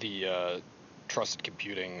 The trusted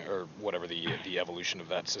computing, or whatever the evolution of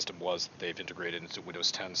that system was, they've integrated into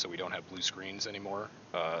Windows 10, so we don't have blue screens anymore.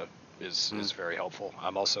 Is very helpful.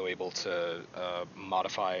 I'm also able to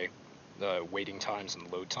modify the waiting times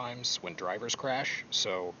and load times when drivers crash.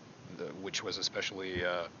 So, which was especially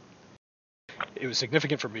it was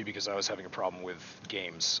significant for me because I was having a problem with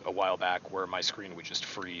games a while back where my screen would just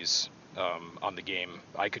freeze on the game.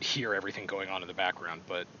 I could hear everything going on in the background,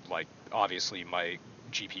 but obviously my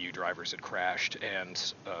GPU drivers had crashed,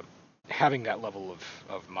 and having that level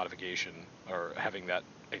of modification or having that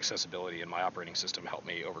accessibility in my operating system helped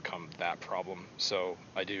me overcome that problem. So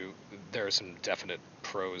there are some definite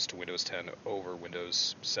pros to Windows 10 over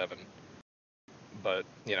Windows 7. But,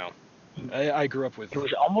 I grew up with... It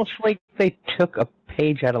was almost like they took a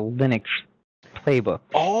page out of Linux playbook.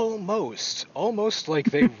 Almost like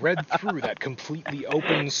they read through that completely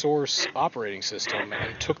open source operating system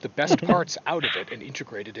and took the best parts out of it and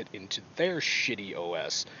integrated it into their shitty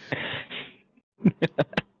OS.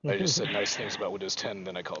 I just said nice things about Windows 10,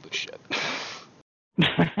 then I called it shit.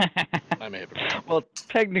 I'm a hypocrite. Well,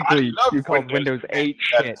 technically, you called Windows 8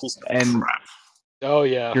 shit, and oh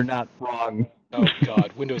yeah, you're not wrong. Oh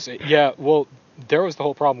god, Windows 8. Yeah, well, there was the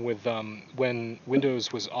whole problem with when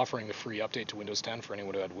Windows was offering the free update to Windows 10 for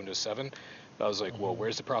anyone who had Windows 7. I was like, well,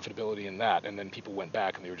 where's the profitability in that? And then people went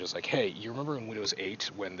back and they were just like, hey, you remember in Windows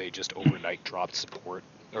 8 when they just overnight dropped support?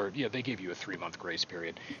 Or, yeah, they gave you a 3-month grace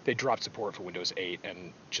period. They dropped support for Windows 8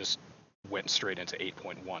 and just went straight into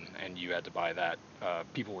 8.1, and you had to buy that.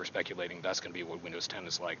 People were speculating that's going to be what Windows 10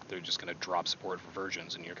 is like. They're just going to drop support for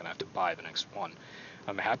versions, and you're going to have to buy the next one.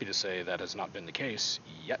 I'm happy to say that has not been the case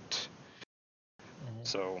yet.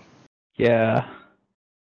 So. Yeah.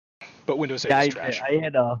 But Windows 8 is trash. I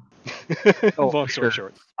had a... long story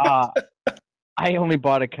short. I only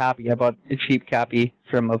bought a copy. I bought a cheap copy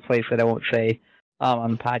from a place that I won't say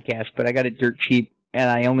on the podcast, but I got it dirt cheap, and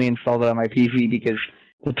I only installed it on my PC because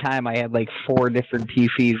at the time I had like 4 different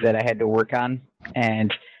PCs that I had to work on,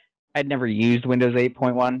 and I'd never used Windows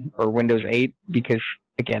 8.1 or Windows 8 because,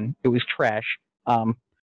 again, it was trash. And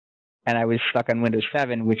I was stuck on Windows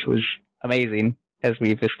 7, which was amazing, as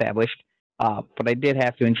we've established. But I did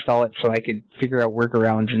have to install it so I could figure out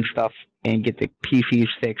workarounds and stuff and get the PCs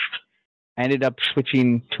fixed. I ended up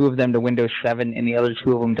switching 2 of them to Windows 7 and the other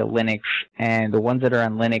 2 of them to Linux. And the ones that are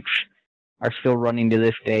on Linux are still running to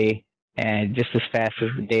this day, and just as fast as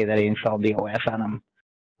the day that I installed the OS on them,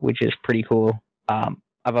 which is pretty cool. I've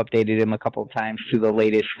updated them a couple of times to the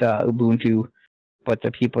latest Ubuntu, but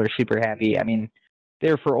the people are super happy. I mean,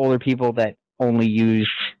 they're for older people that only use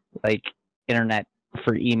like internet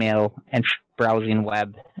for email and browsing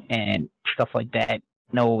web and stuff like that.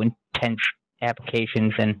 No intense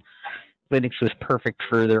applications, and Linux was perfect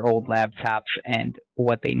for their old laptops and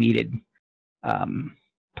what they needed.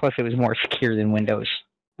 Plus, it was more secure than Windows,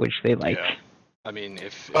 which they like. Yeah. I mean,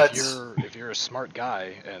 if you're a smart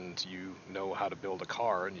guy and you know how to build a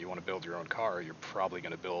car and you want to build your own car, you're probably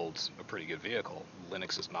going to build a pretty good vehicle.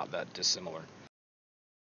 Linux is not that dissimilar.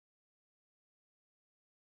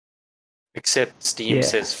 Except Steam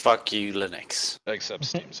says, fuck you, Linux. Except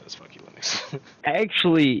Steam says, fuck you, Linux.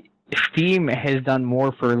 Actually, Steam has done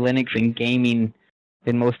more for Linux and gaming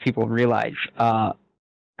than most people realize. I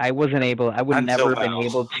would never have been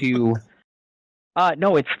able to...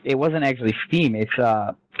 no, it wasn't actually Steam. It's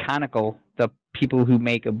Conical. The people who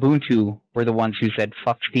make Ubuntu were the ones who said,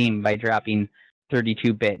 fuck Steam, by dropping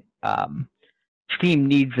 32-bit. Steam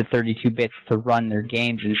needs the 32 bits to run their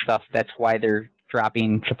games and stuff. That's why they're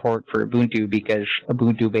dropping support for Ubuntu, because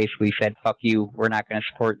Ubuntu basically said, fuck you, we're not going to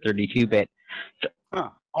support 32-bit.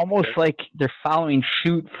 Almost like they're following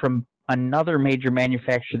suit from another major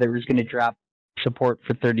manufacturer that was going to drop support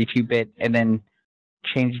for 32-bit and then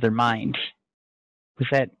change their mind. Was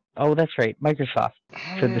that... Oh, that's right. Microsoft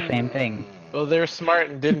said the same thing. Well, they're smart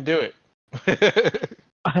and didn't do it.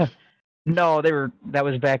 No, that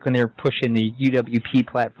was back when they were pushing the UWP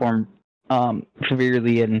platform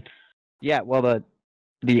severely, and yeah, well,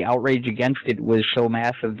 the outrage against it was so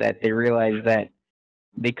massive that they realized that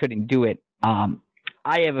they couldn't do it.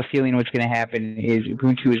 I have a feeling what's going to happen is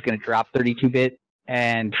Ubuntu is going to drop 32-bit,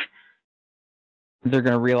 and they're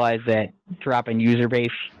going to realize that dropping user base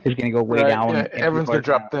is going to go way down. Yeah, everyone's going to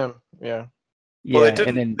drop them. Yeah. Yeah, well,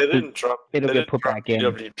 and then they didn't drop. It'll get put back in.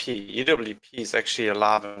 UWP. UWP is actually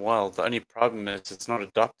alive and well. The only problem is it's not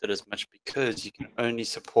adopted as much because you can only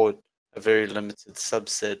support a very limited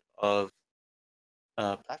subset of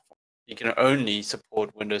platforms. You can only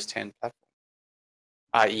support Windows 10 platform,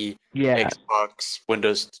 i.e., Xbox,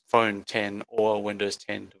 Windows Phone 10, or Windows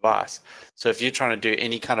 10 device. So if you're trying to do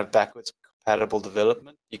any kind of backwards compatible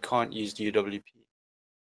development, you can't use UWP.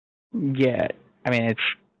 Yeah, I mean, it's...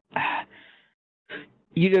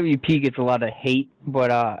 UWP gets a lot of hate,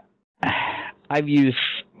 but I've used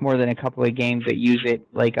more than a couple of games that use it,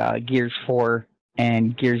 like Gears 4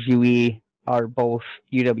 and Gears UE are both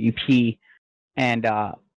UWP, and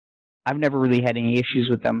I've never really had any issues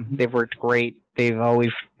with them. They've worked great. They've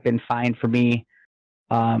always been fine for me,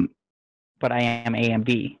 but I am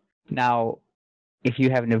AMD. Now, if you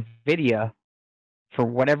have NVIDIA, for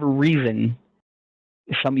whatever reason,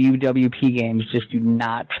 some UWP games just do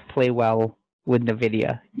not play well with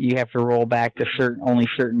NVIDIA. You have to roll back to only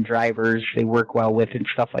certain drivers they work well with and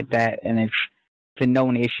stuff like that, and it's a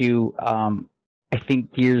known issue. I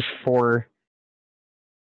think Gears 4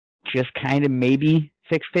 just kind of maybe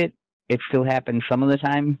fixed it. It still happens some of the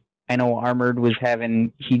time. I know Armored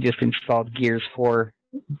he just installed Gears 4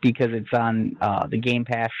 because it's on the Game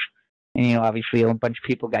Pass. And, obviously a bunch of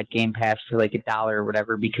people got Game Pass for like $1 or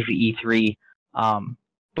whatever because of E3.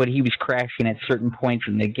 But he was crashing at certain points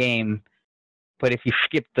in the game. But if you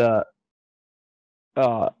skip the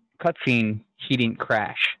cutscene, he didn't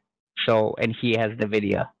crash. And he has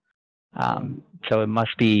NVIDIA. So it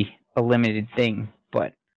must be a limited thing.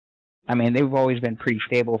 But, I mean, they've always been pretty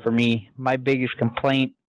stable for me. My biggest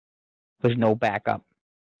complaint was no backup.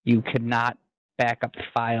 You could not back up the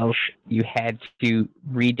files. You had to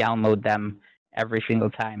re-download them every single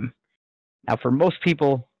time. Now, for most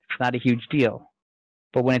people, it's not a huge deal.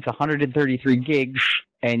 But when it's 133 gigs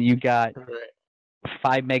and you got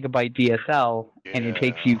 5 megabyte DSL and it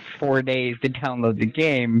takes you 4 days to download the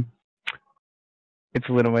game, it's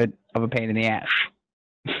a little bit of a pain in the ass.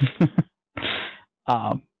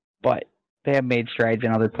 But they have made strides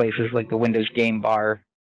in other places, like the Windows Game Bar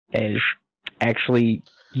is actually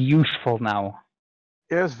useful now.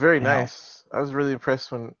 Yeah, it's very nice. I was really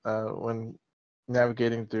impressed when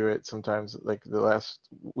navigating through it. Sometimes, like the last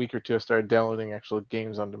week or two, I started downloading actual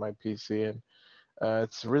games onto my PC, and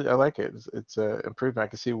it's really, I like it. It's an improvement. I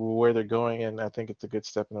can see where they're going, and I think it's a good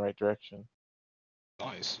step in the right direction.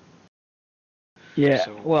 Nice. Yeah.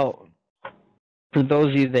 Well, for those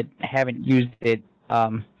of you that haven't used it,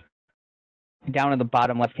 down in the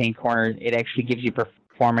bottom left-hand corner, it actually gives you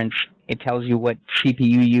performance. It tells you what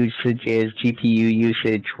CPU usage is, GPU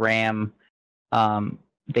usage, RAM.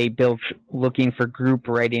 They built looking for group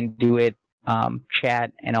right into it.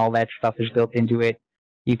 Chat and all that stuff is built into it.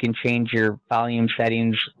 You can change your volume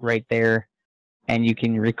settings right there, and you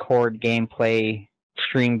can record gameplay,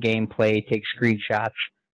 stream gameplay, take screenshots,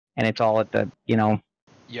 and it's all at the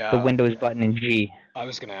the Windows button in G. I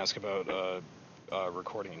was going to ask about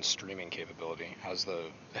recording and streaming capability.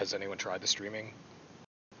 Has anyone tried the streaming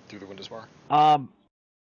through the Windows bar?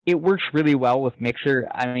 It works really well with Mixer.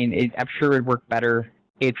 I mean, I'm sure it'd work better.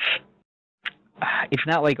 It's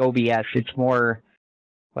not like OBS. It's more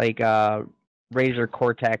like Razer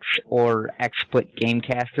Cortex or XSplit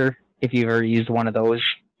Gamecaster. If you've ever used one of those,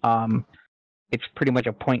 it's pretty much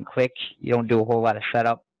a point click. You don't do a whole lot of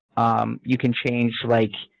setup. You can change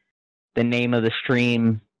like the name of the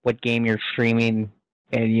stream, what game you're streaming,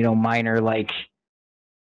 and minor like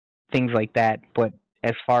things like that. But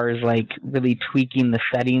as far as like really tweaking the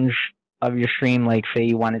settings of your stream, like say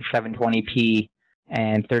you wanted 720p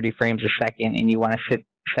and 30 frames a second, and you want to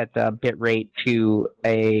set the bit rate to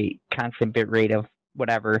a constant bit rate of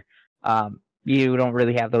whatever, you don't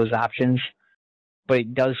really have those options. But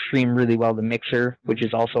it does stream really well to Mixer, which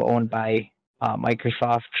is also owned by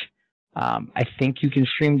Microsoft. I think you can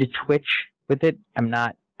stream to Twitch with it.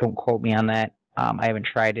 Don't quote me on that. I haven't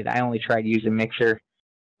tried it. I only tried using Mixer.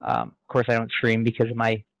 Of course, I don't stream because of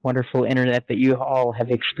my wonderful internet that you all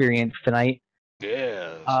have experienced tonight.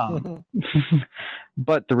 Yes.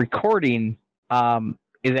 But the recording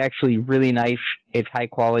is actually really nice. It's high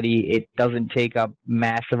quality. It doesn't take up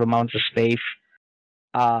massive amounts of space.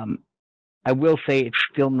 I will say it's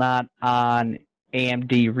still not on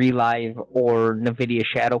AMD Relive or NVIDIA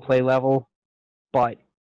Shadowplay level, but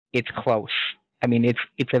it's close. I mean,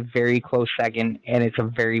 it's a very close second, and it's a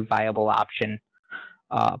very viable option.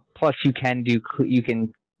 Plus, you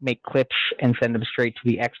can make clips and send them straight to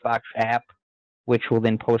the Xbox app, which will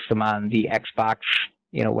then post them on the Xbox,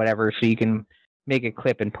 whatever. So you can make a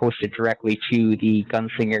clip and post it directly to the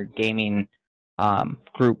Gunslinger Gaming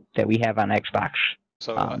group that we have on Xbox.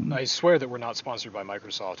 So I swear that we're not sponsored by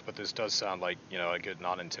Microsoft, but this does sound like a good,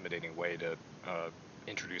 non-intimidating way to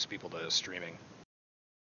introduce people to streaming.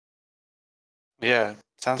 Yeah,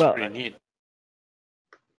 sounds pretty neat.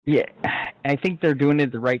 Yeah, I think they're doing it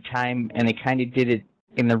at the right time, and they kind of did it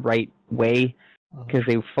in the right way because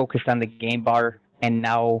they focused on the game bar, and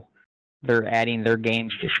now they're adding their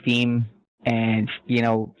games to Steam, and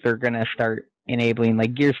they're gonna start enabling,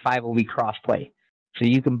 like, Gears 5 will be crossplay, so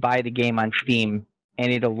you can buy the game on Steam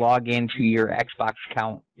and it'll log into your Xbox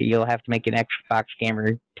account. You'll have to make an Xbox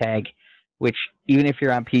gamer tag, which even if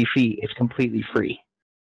you're on PC, it's completely free.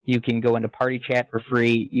 You can go into party chat for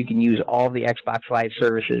free. You can use all the Xbox Live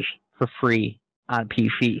services for free on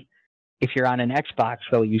PC. If you're on an Xbox,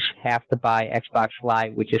 though, you have to buy Xbox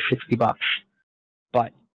Live, which is $60.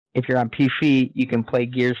 But if you're on PC, you can play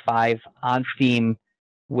Gears 5 on Steam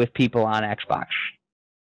with people on Xbox.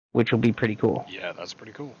 which will be pretty cool. Yeah, that's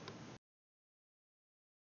pretty cool.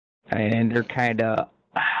 And they're kind of,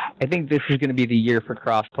 I think this is going to be the year for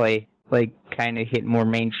crossplay, like kind of hit more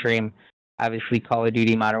mainstream. Obviously, Call of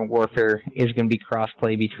Duty Modern Warfare is going to be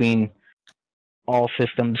crossplay between all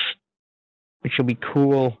systems, which will be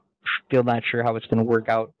cool. Still not sure how it's going to work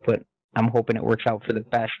out, but I'm hoping it works out for the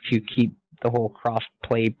best to keep the whole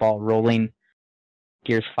cross-play ball rolling.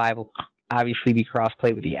 Gears 5 will obviously be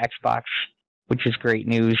cross-play with the Xbox, which is great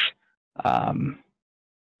news. And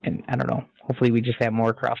I don't know. Hopefully, we just have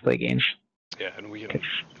more cross-play games. Yeah, and we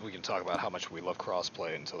can talk about how much we love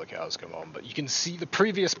crossplay until the cows come home. But you can see the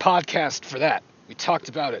previous podcast for that. We talked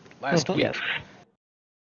about it last week. Yes,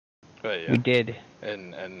 But yeah, we did.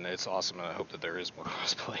 and it's awesome, and I hope that there is more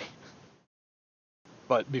crossplay.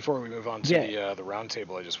 But before we move on to the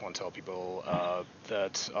roundtable, I just want to tell people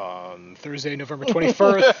that on Thursday, November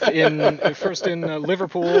 21st, in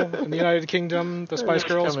Liverpool, in the United Kingdom, the Spice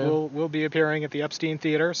Girls will be appearing at the Epstein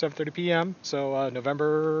Theater, 7:30 p.m. So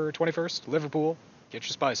November 21st, Liverpool, get your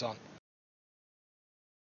Spice on.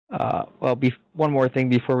 Well, one more thing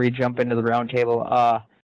before we jump into the roundtable.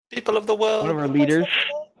 People of the world. One of our leaders,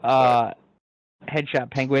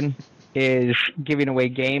 Headshot Penguin, is giving away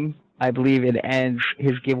game. I believe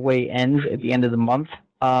his giveaway ends at the end of the month.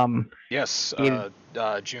 Yes, June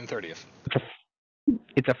 30th.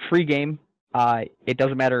 It's a free game. It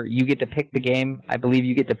doesn't matter. You get to pick the game. I believe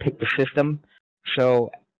you get to pick the system. So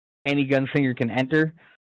any gunslinger can enter.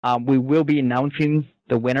 We will be announcing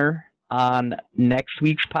the winner on next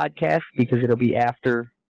week's podcast because it'll be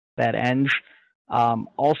after that ends.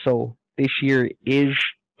 Also, this year is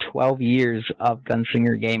 12 years of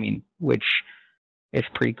Gunslinger Gaming, which is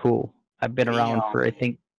pretty cool. I've been around for, I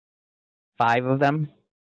think, 5 of them.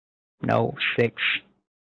 No, 6.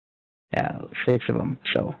 Yeah, 6 of them.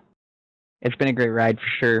 So it's been a great ride for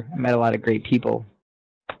sure. I met a lot of great people.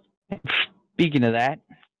 And speaking of that,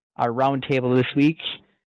 our roundtable this week,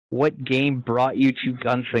 what game brought you to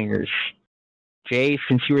Gunslingers? Jay,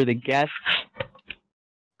 since you were the guest,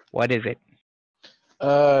 what is it?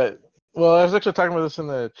 Well, I was actually talking about this in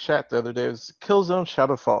the chat the other day. It was Killzone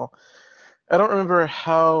Shadowfall. I don't remember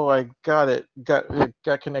how I got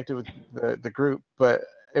connected with the group, but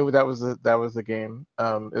that was the game.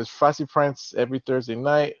 It was Frosty Prince every Thursday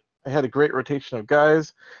night. I had a great rotation of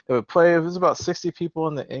guys that would play. It was about 60 people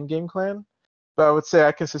in the in-game clan, but I would say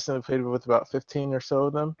I consistently played with about 15 or so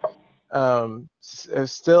of them. It was and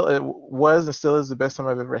still is the best time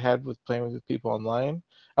I've ever had with playing with people online.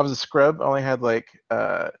 I was a scrub. I only had like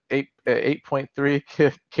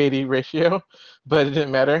 8.3 KD ratio, but it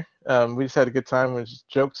didn't matter. We just had a good time. It was just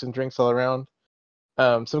jokes and drinks all around.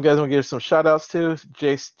 Some guys want to give some shout outs to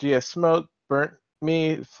GS Smoke, Burnt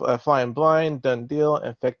Me, Flying Blind, Done Deal,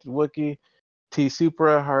 Infected Wookie, T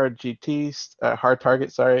Supra, Hard GT, Hard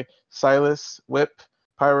Target, sorry, Silas, Whip,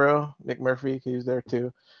 Pyro, Nick Murphy, he was there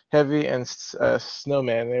too, Heavy, and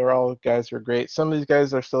Snowman. They were all guys who were great. Some of these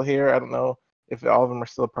guys are still here. I don't know if all of them are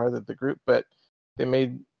still a part of the group, but they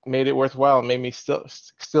made it worthwhile and made me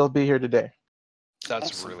still be here today. That's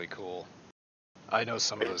awesome. Really cool. I know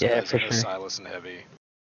some of those guys. I know Silas and Heavy.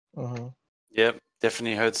 Mm-hmm. Yep,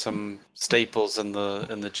 definitely heard some staples in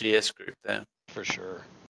the GS group there. For sure.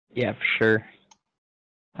 Yeah, for sure.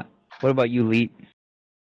 What about you, Leet?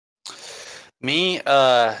 Me,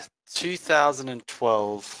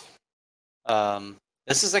 2012.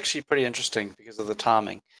 This is actually pretty interesting because of the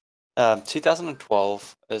timing.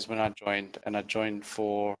 2012 is when I joined, and I joined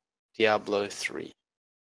for Diablo 3.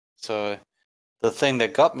 So the thing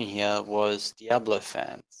that got me here was Diablo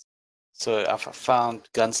fans. So I found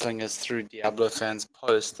Gunslingers through Diablo fans'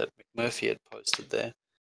 post that McMurphy had posted there.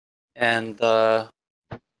 And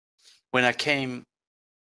when I came...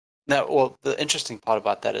 Now, well, the interesting part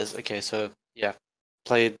about that is, okay, so, yeah,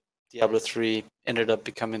 played Diablo 3, ended up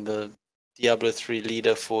becoming the Diablo 3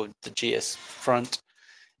 leader for the GS front.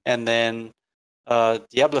 And then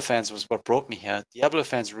Diablo fans was what brought me here. Diablo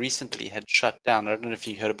fans recently had shut down. I don't know if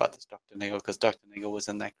you heard about this, Dr. Nigel, because Dr. Nigel was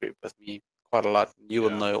in that group with me quite a lot. You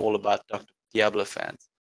will know all about Diablo fans.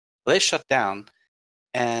 They shut down,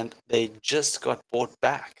 and they just got bought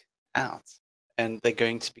back out, and they're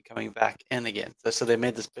going to be coming back in again. So they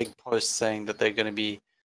made this big post saying that they're going to be,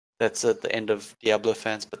 that's at the end of Diablo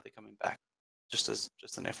fans, but they're coming back, just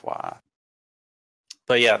an FYI.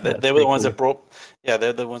 But yeah, they were the ones that brought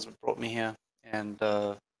me here, and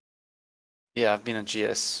yeah, I've been in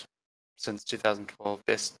GS since 2012.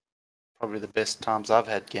 Probably the best times I've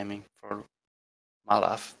had gaming for my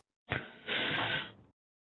life.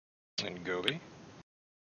 And Gobi?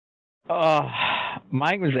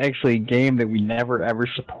 Mine was actually a game that we never ever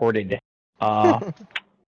supported. Arma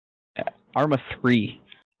 3.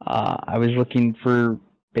 I was looking for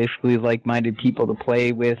basically like-minded people to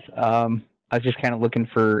play with. I was just kind of looking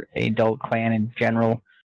for an adult clan in general.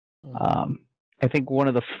 I think one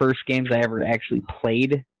of the first games I ever actually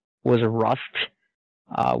played was a Rust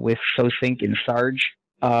with SoSync and Sarge.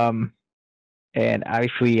 And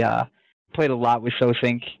obviously played a lot with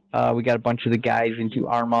SoSync. We got a bunch of the guys into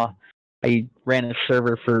Arma. I ran a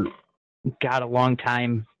server for a long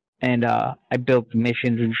time, and I built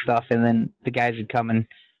missions and stuff, and then the guys would come and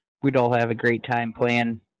we'd all have a great time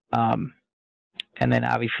playing. And then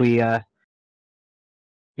obviously,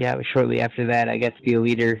 shortly after that, I got to be a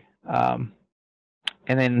leader.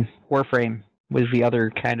 And then Warframe was the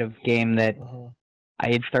other kind of game that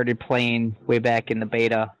I had started playing way back in the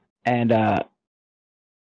beta, and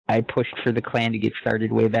I pushed for the clan to get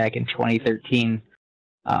started way back in 2013,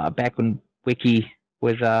 back when Wiki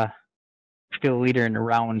was still a leader in the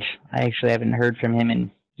round. I actually haven't heard from him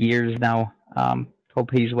in years now.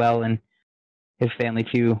 Hope he's well and his family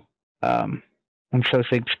too. And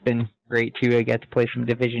SoSync's been great too. I got to play some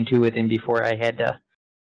Division 2 with him before I had to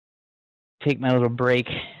take my little break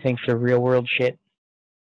thanks to real world shit.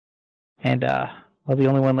 And well, the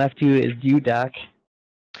only one left to is you, Doc.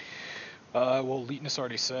 Well, Leetness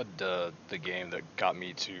already said the game that got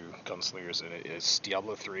me to Gunslingers in it is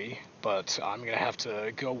Diablo 3, but I'm going to have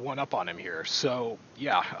to go one up on him here. So,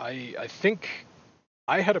 yeah, I think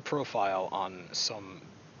I had a profile on some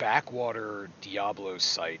backwater Diablo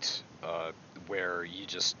site where you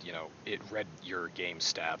just, it read your game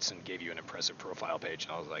stats and gave you an impressive profile page,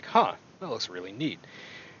 and I was like, huh, that looks really neat.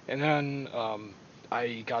 And then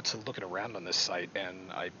I got to looking around on this site, and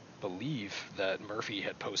I believe that Murphy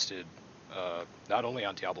had posted not only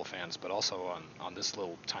on Diablo fans, but also on this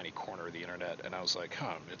little tiny corner of the internet, and I was like,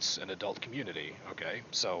 huh, it's an adult community, okay,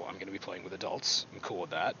 so I'm going to be playing with adults, I'm cool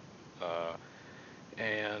with that,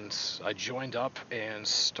 and I joined up and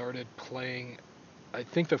started playing. I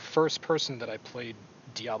think the first person that I played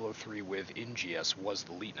Diablo 3 with in GS was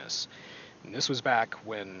the Leetness, and this was back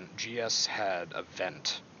when GS had a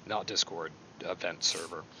vent, not Discord, a vent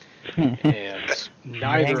server. And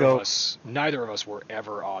neither of us were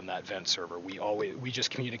ever on that vent server. We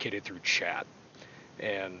just communicated through chat.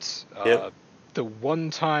 And the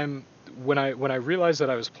one time when I realized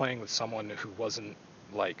that I was playing with someone who wasn't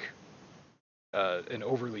like an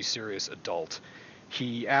overly serious adult,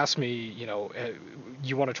 he asked me,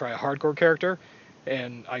 you want to try a hardcore character?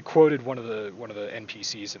 And I quoted one of the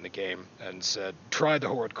NPCs in the game and said, "Tried the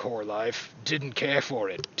hardcore life, didn't care for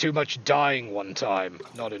it. Too much dying one time,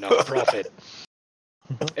 not enough profit."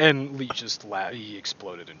 And Lee just laughed. He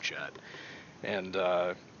exploded in chat, and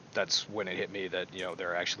that's when it hit me that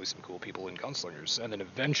there are actually some cool people in Gunslingers. And then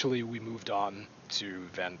eventually we moved on to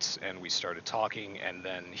Vent, and we started talking. And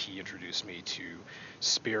then he introduced me to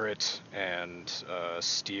Spirit and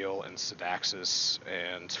Steel and Sidaxis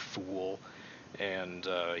and Fool. And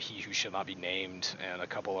He Who Shall Not Be Named, and a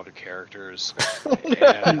couple other characters,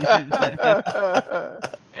 and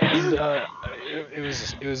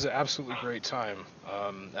it was an absolutely great time.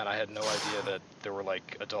 And I had no idea that there were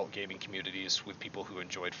like adult gaming communities with people who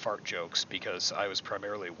enjoyed fart jokes, because I was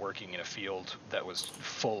primarily working in a field that was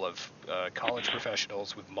full of college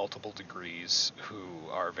professionals with multiple degrees who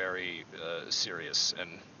are very serious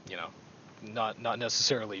and not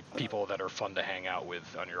necessarily people that are fun to hang out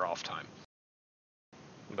with on your off time.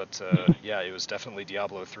 But yeah, it was definitely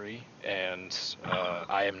Diablo 3, and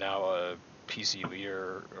I am now a PC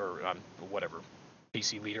leader, or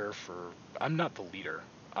PC leader for. I'm not the leader.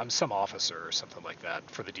 I'm some officer or something like that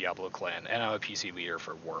for the Diablo clan, and I'm a PC leader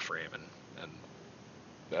for Warframe, and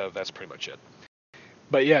that's pretty much it.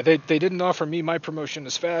 But yeah, they didn't offer me my promotion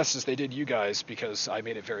as fast as they did you guys, because I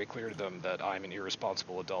made it very clear to them that I'm an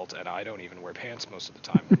irresponsible adult, and I don't even wear pants most of the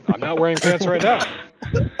time. I'm not wearing pants right now.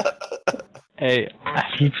 Hey,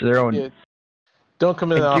 each their own. Yeah. Don't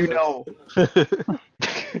come in the office.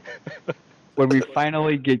 When we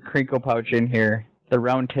finally get Crinkle Pouch in here, the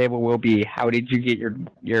round table will be, how did you get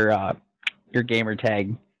your gamer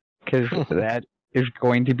tag? Because that is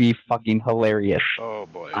going to be fucking hilarious. Oh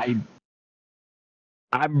boy.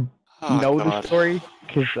 I know the story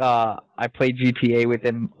because I played GTA with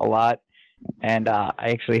him a lot, and I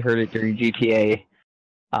actually heard it during GTA.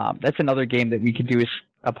 That's another game that we could do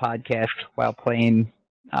a podcast while playing.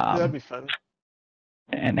 That'd be fun.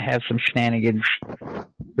 And have some shenanigans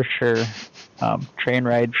for sure. Train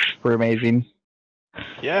rides were amazing.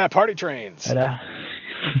 Yeah, party trains.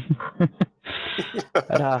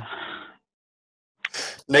 But,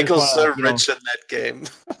 Nichols so rich in that game.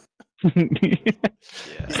 Yeah.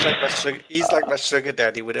 He's like my sugar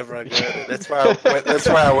daddy whenever I go. That's why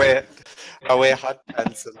I wear hot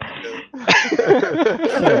pants and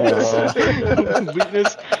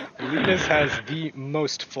Leetness has the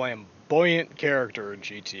most flamboyant character in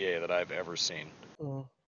GTA that I've ever seen.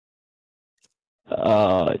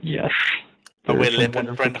 Yes. I There wear are some leopard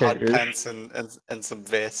wonderful print hot characters. pants and some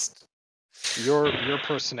vest. Your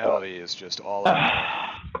personality is just all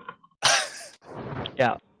out there.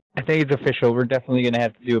 Yeah, I think it's official. We're definitely gonna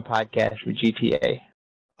have to do a podcast with GTA.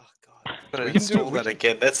 Oh god, gotta We can do- install we that can-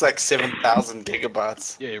 again. That's like 7,000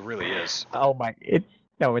 gigabytes. Yeah, it really is. Oh my!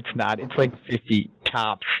 No, it's not. It's like 50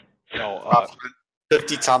 tops. No,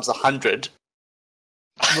 50 times 100.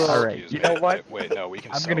 All right. excuse You me. know what? Wait, no, we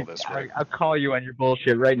can I'm sell gonna. this right. I'll call you on your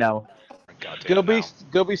bullshit right now. Goddamn now.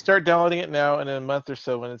 Gobi, start downloading it now, and in a month or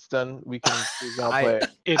so, when it's done, we can play it.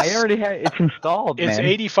 It's I already have. It's installed, it's man.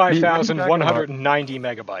 85,190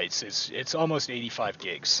 megabytes. It's almost 85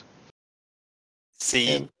 gigs.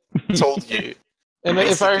 See, told you. And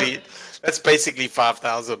Basically, that's basically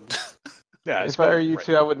 5,000. Yeah, if I were you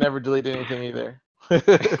two, I would never delete anything either. If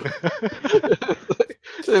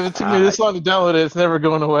it took me this long to download it, it's never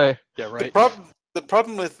going away. Yeah, right. The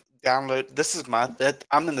problem with download,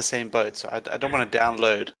 I'm in the same boat, so I don't want to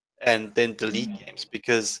download and then delete games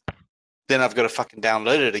because then I've got to fucking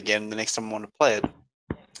download it again the next time I want to play it.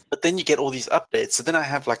 But then you get all these updates, so then I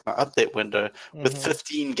have like my update window with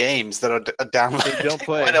 15 games that are downloaded. You don't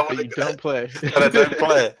play. But You don't play. But I don't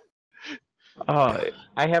play.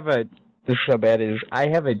 I have a. This is so bad. Is I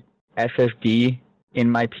have a SSD in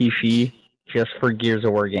my PC just for Gears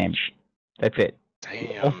of War games. That's it. Damn.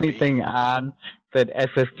 The only thing on that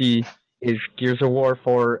SSD is Gears of War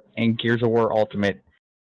 4 and Gears of War Ultimate,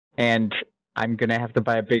 and I'm gonna have to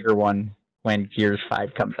buy a bigger one when Gears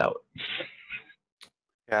 5 comes out.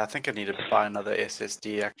 Yeah, I think I need to buy another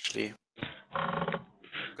SSD actually.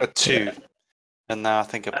 Got two, and now I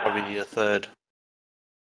think I probably need a third.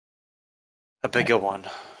 A bigger one.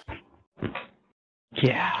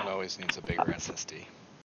 Yeah. One always needs a bigger SSD.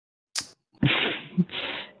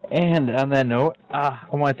 And on that note, I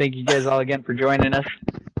want to thank you guys all again for joining us.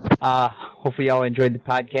 Hopefully, y'all enjoyed the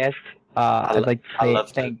podcast. I'd like to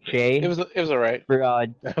thank Jay. It was all right. For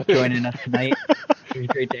joining us tonight. It was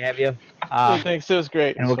great to have you. Thanks. It was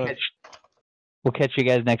great. And we'll catch you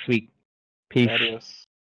guys next week. Peace. Adios.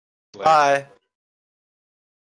 Bye.